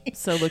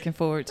 So looking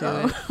forward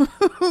to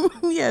it.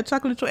 Yeah,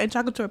 chocolate chore and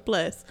chocolate chore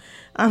plus.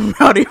 I'm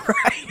Rowdy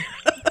right.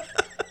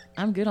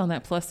 I'm good on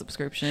that Plus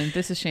subscription.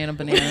 This is Shannon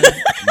Banana.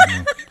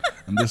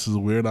 And this is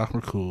Weird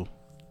Awkward Cool.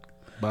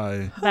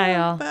 Bye. Bye,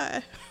 y'all.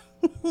 Bye.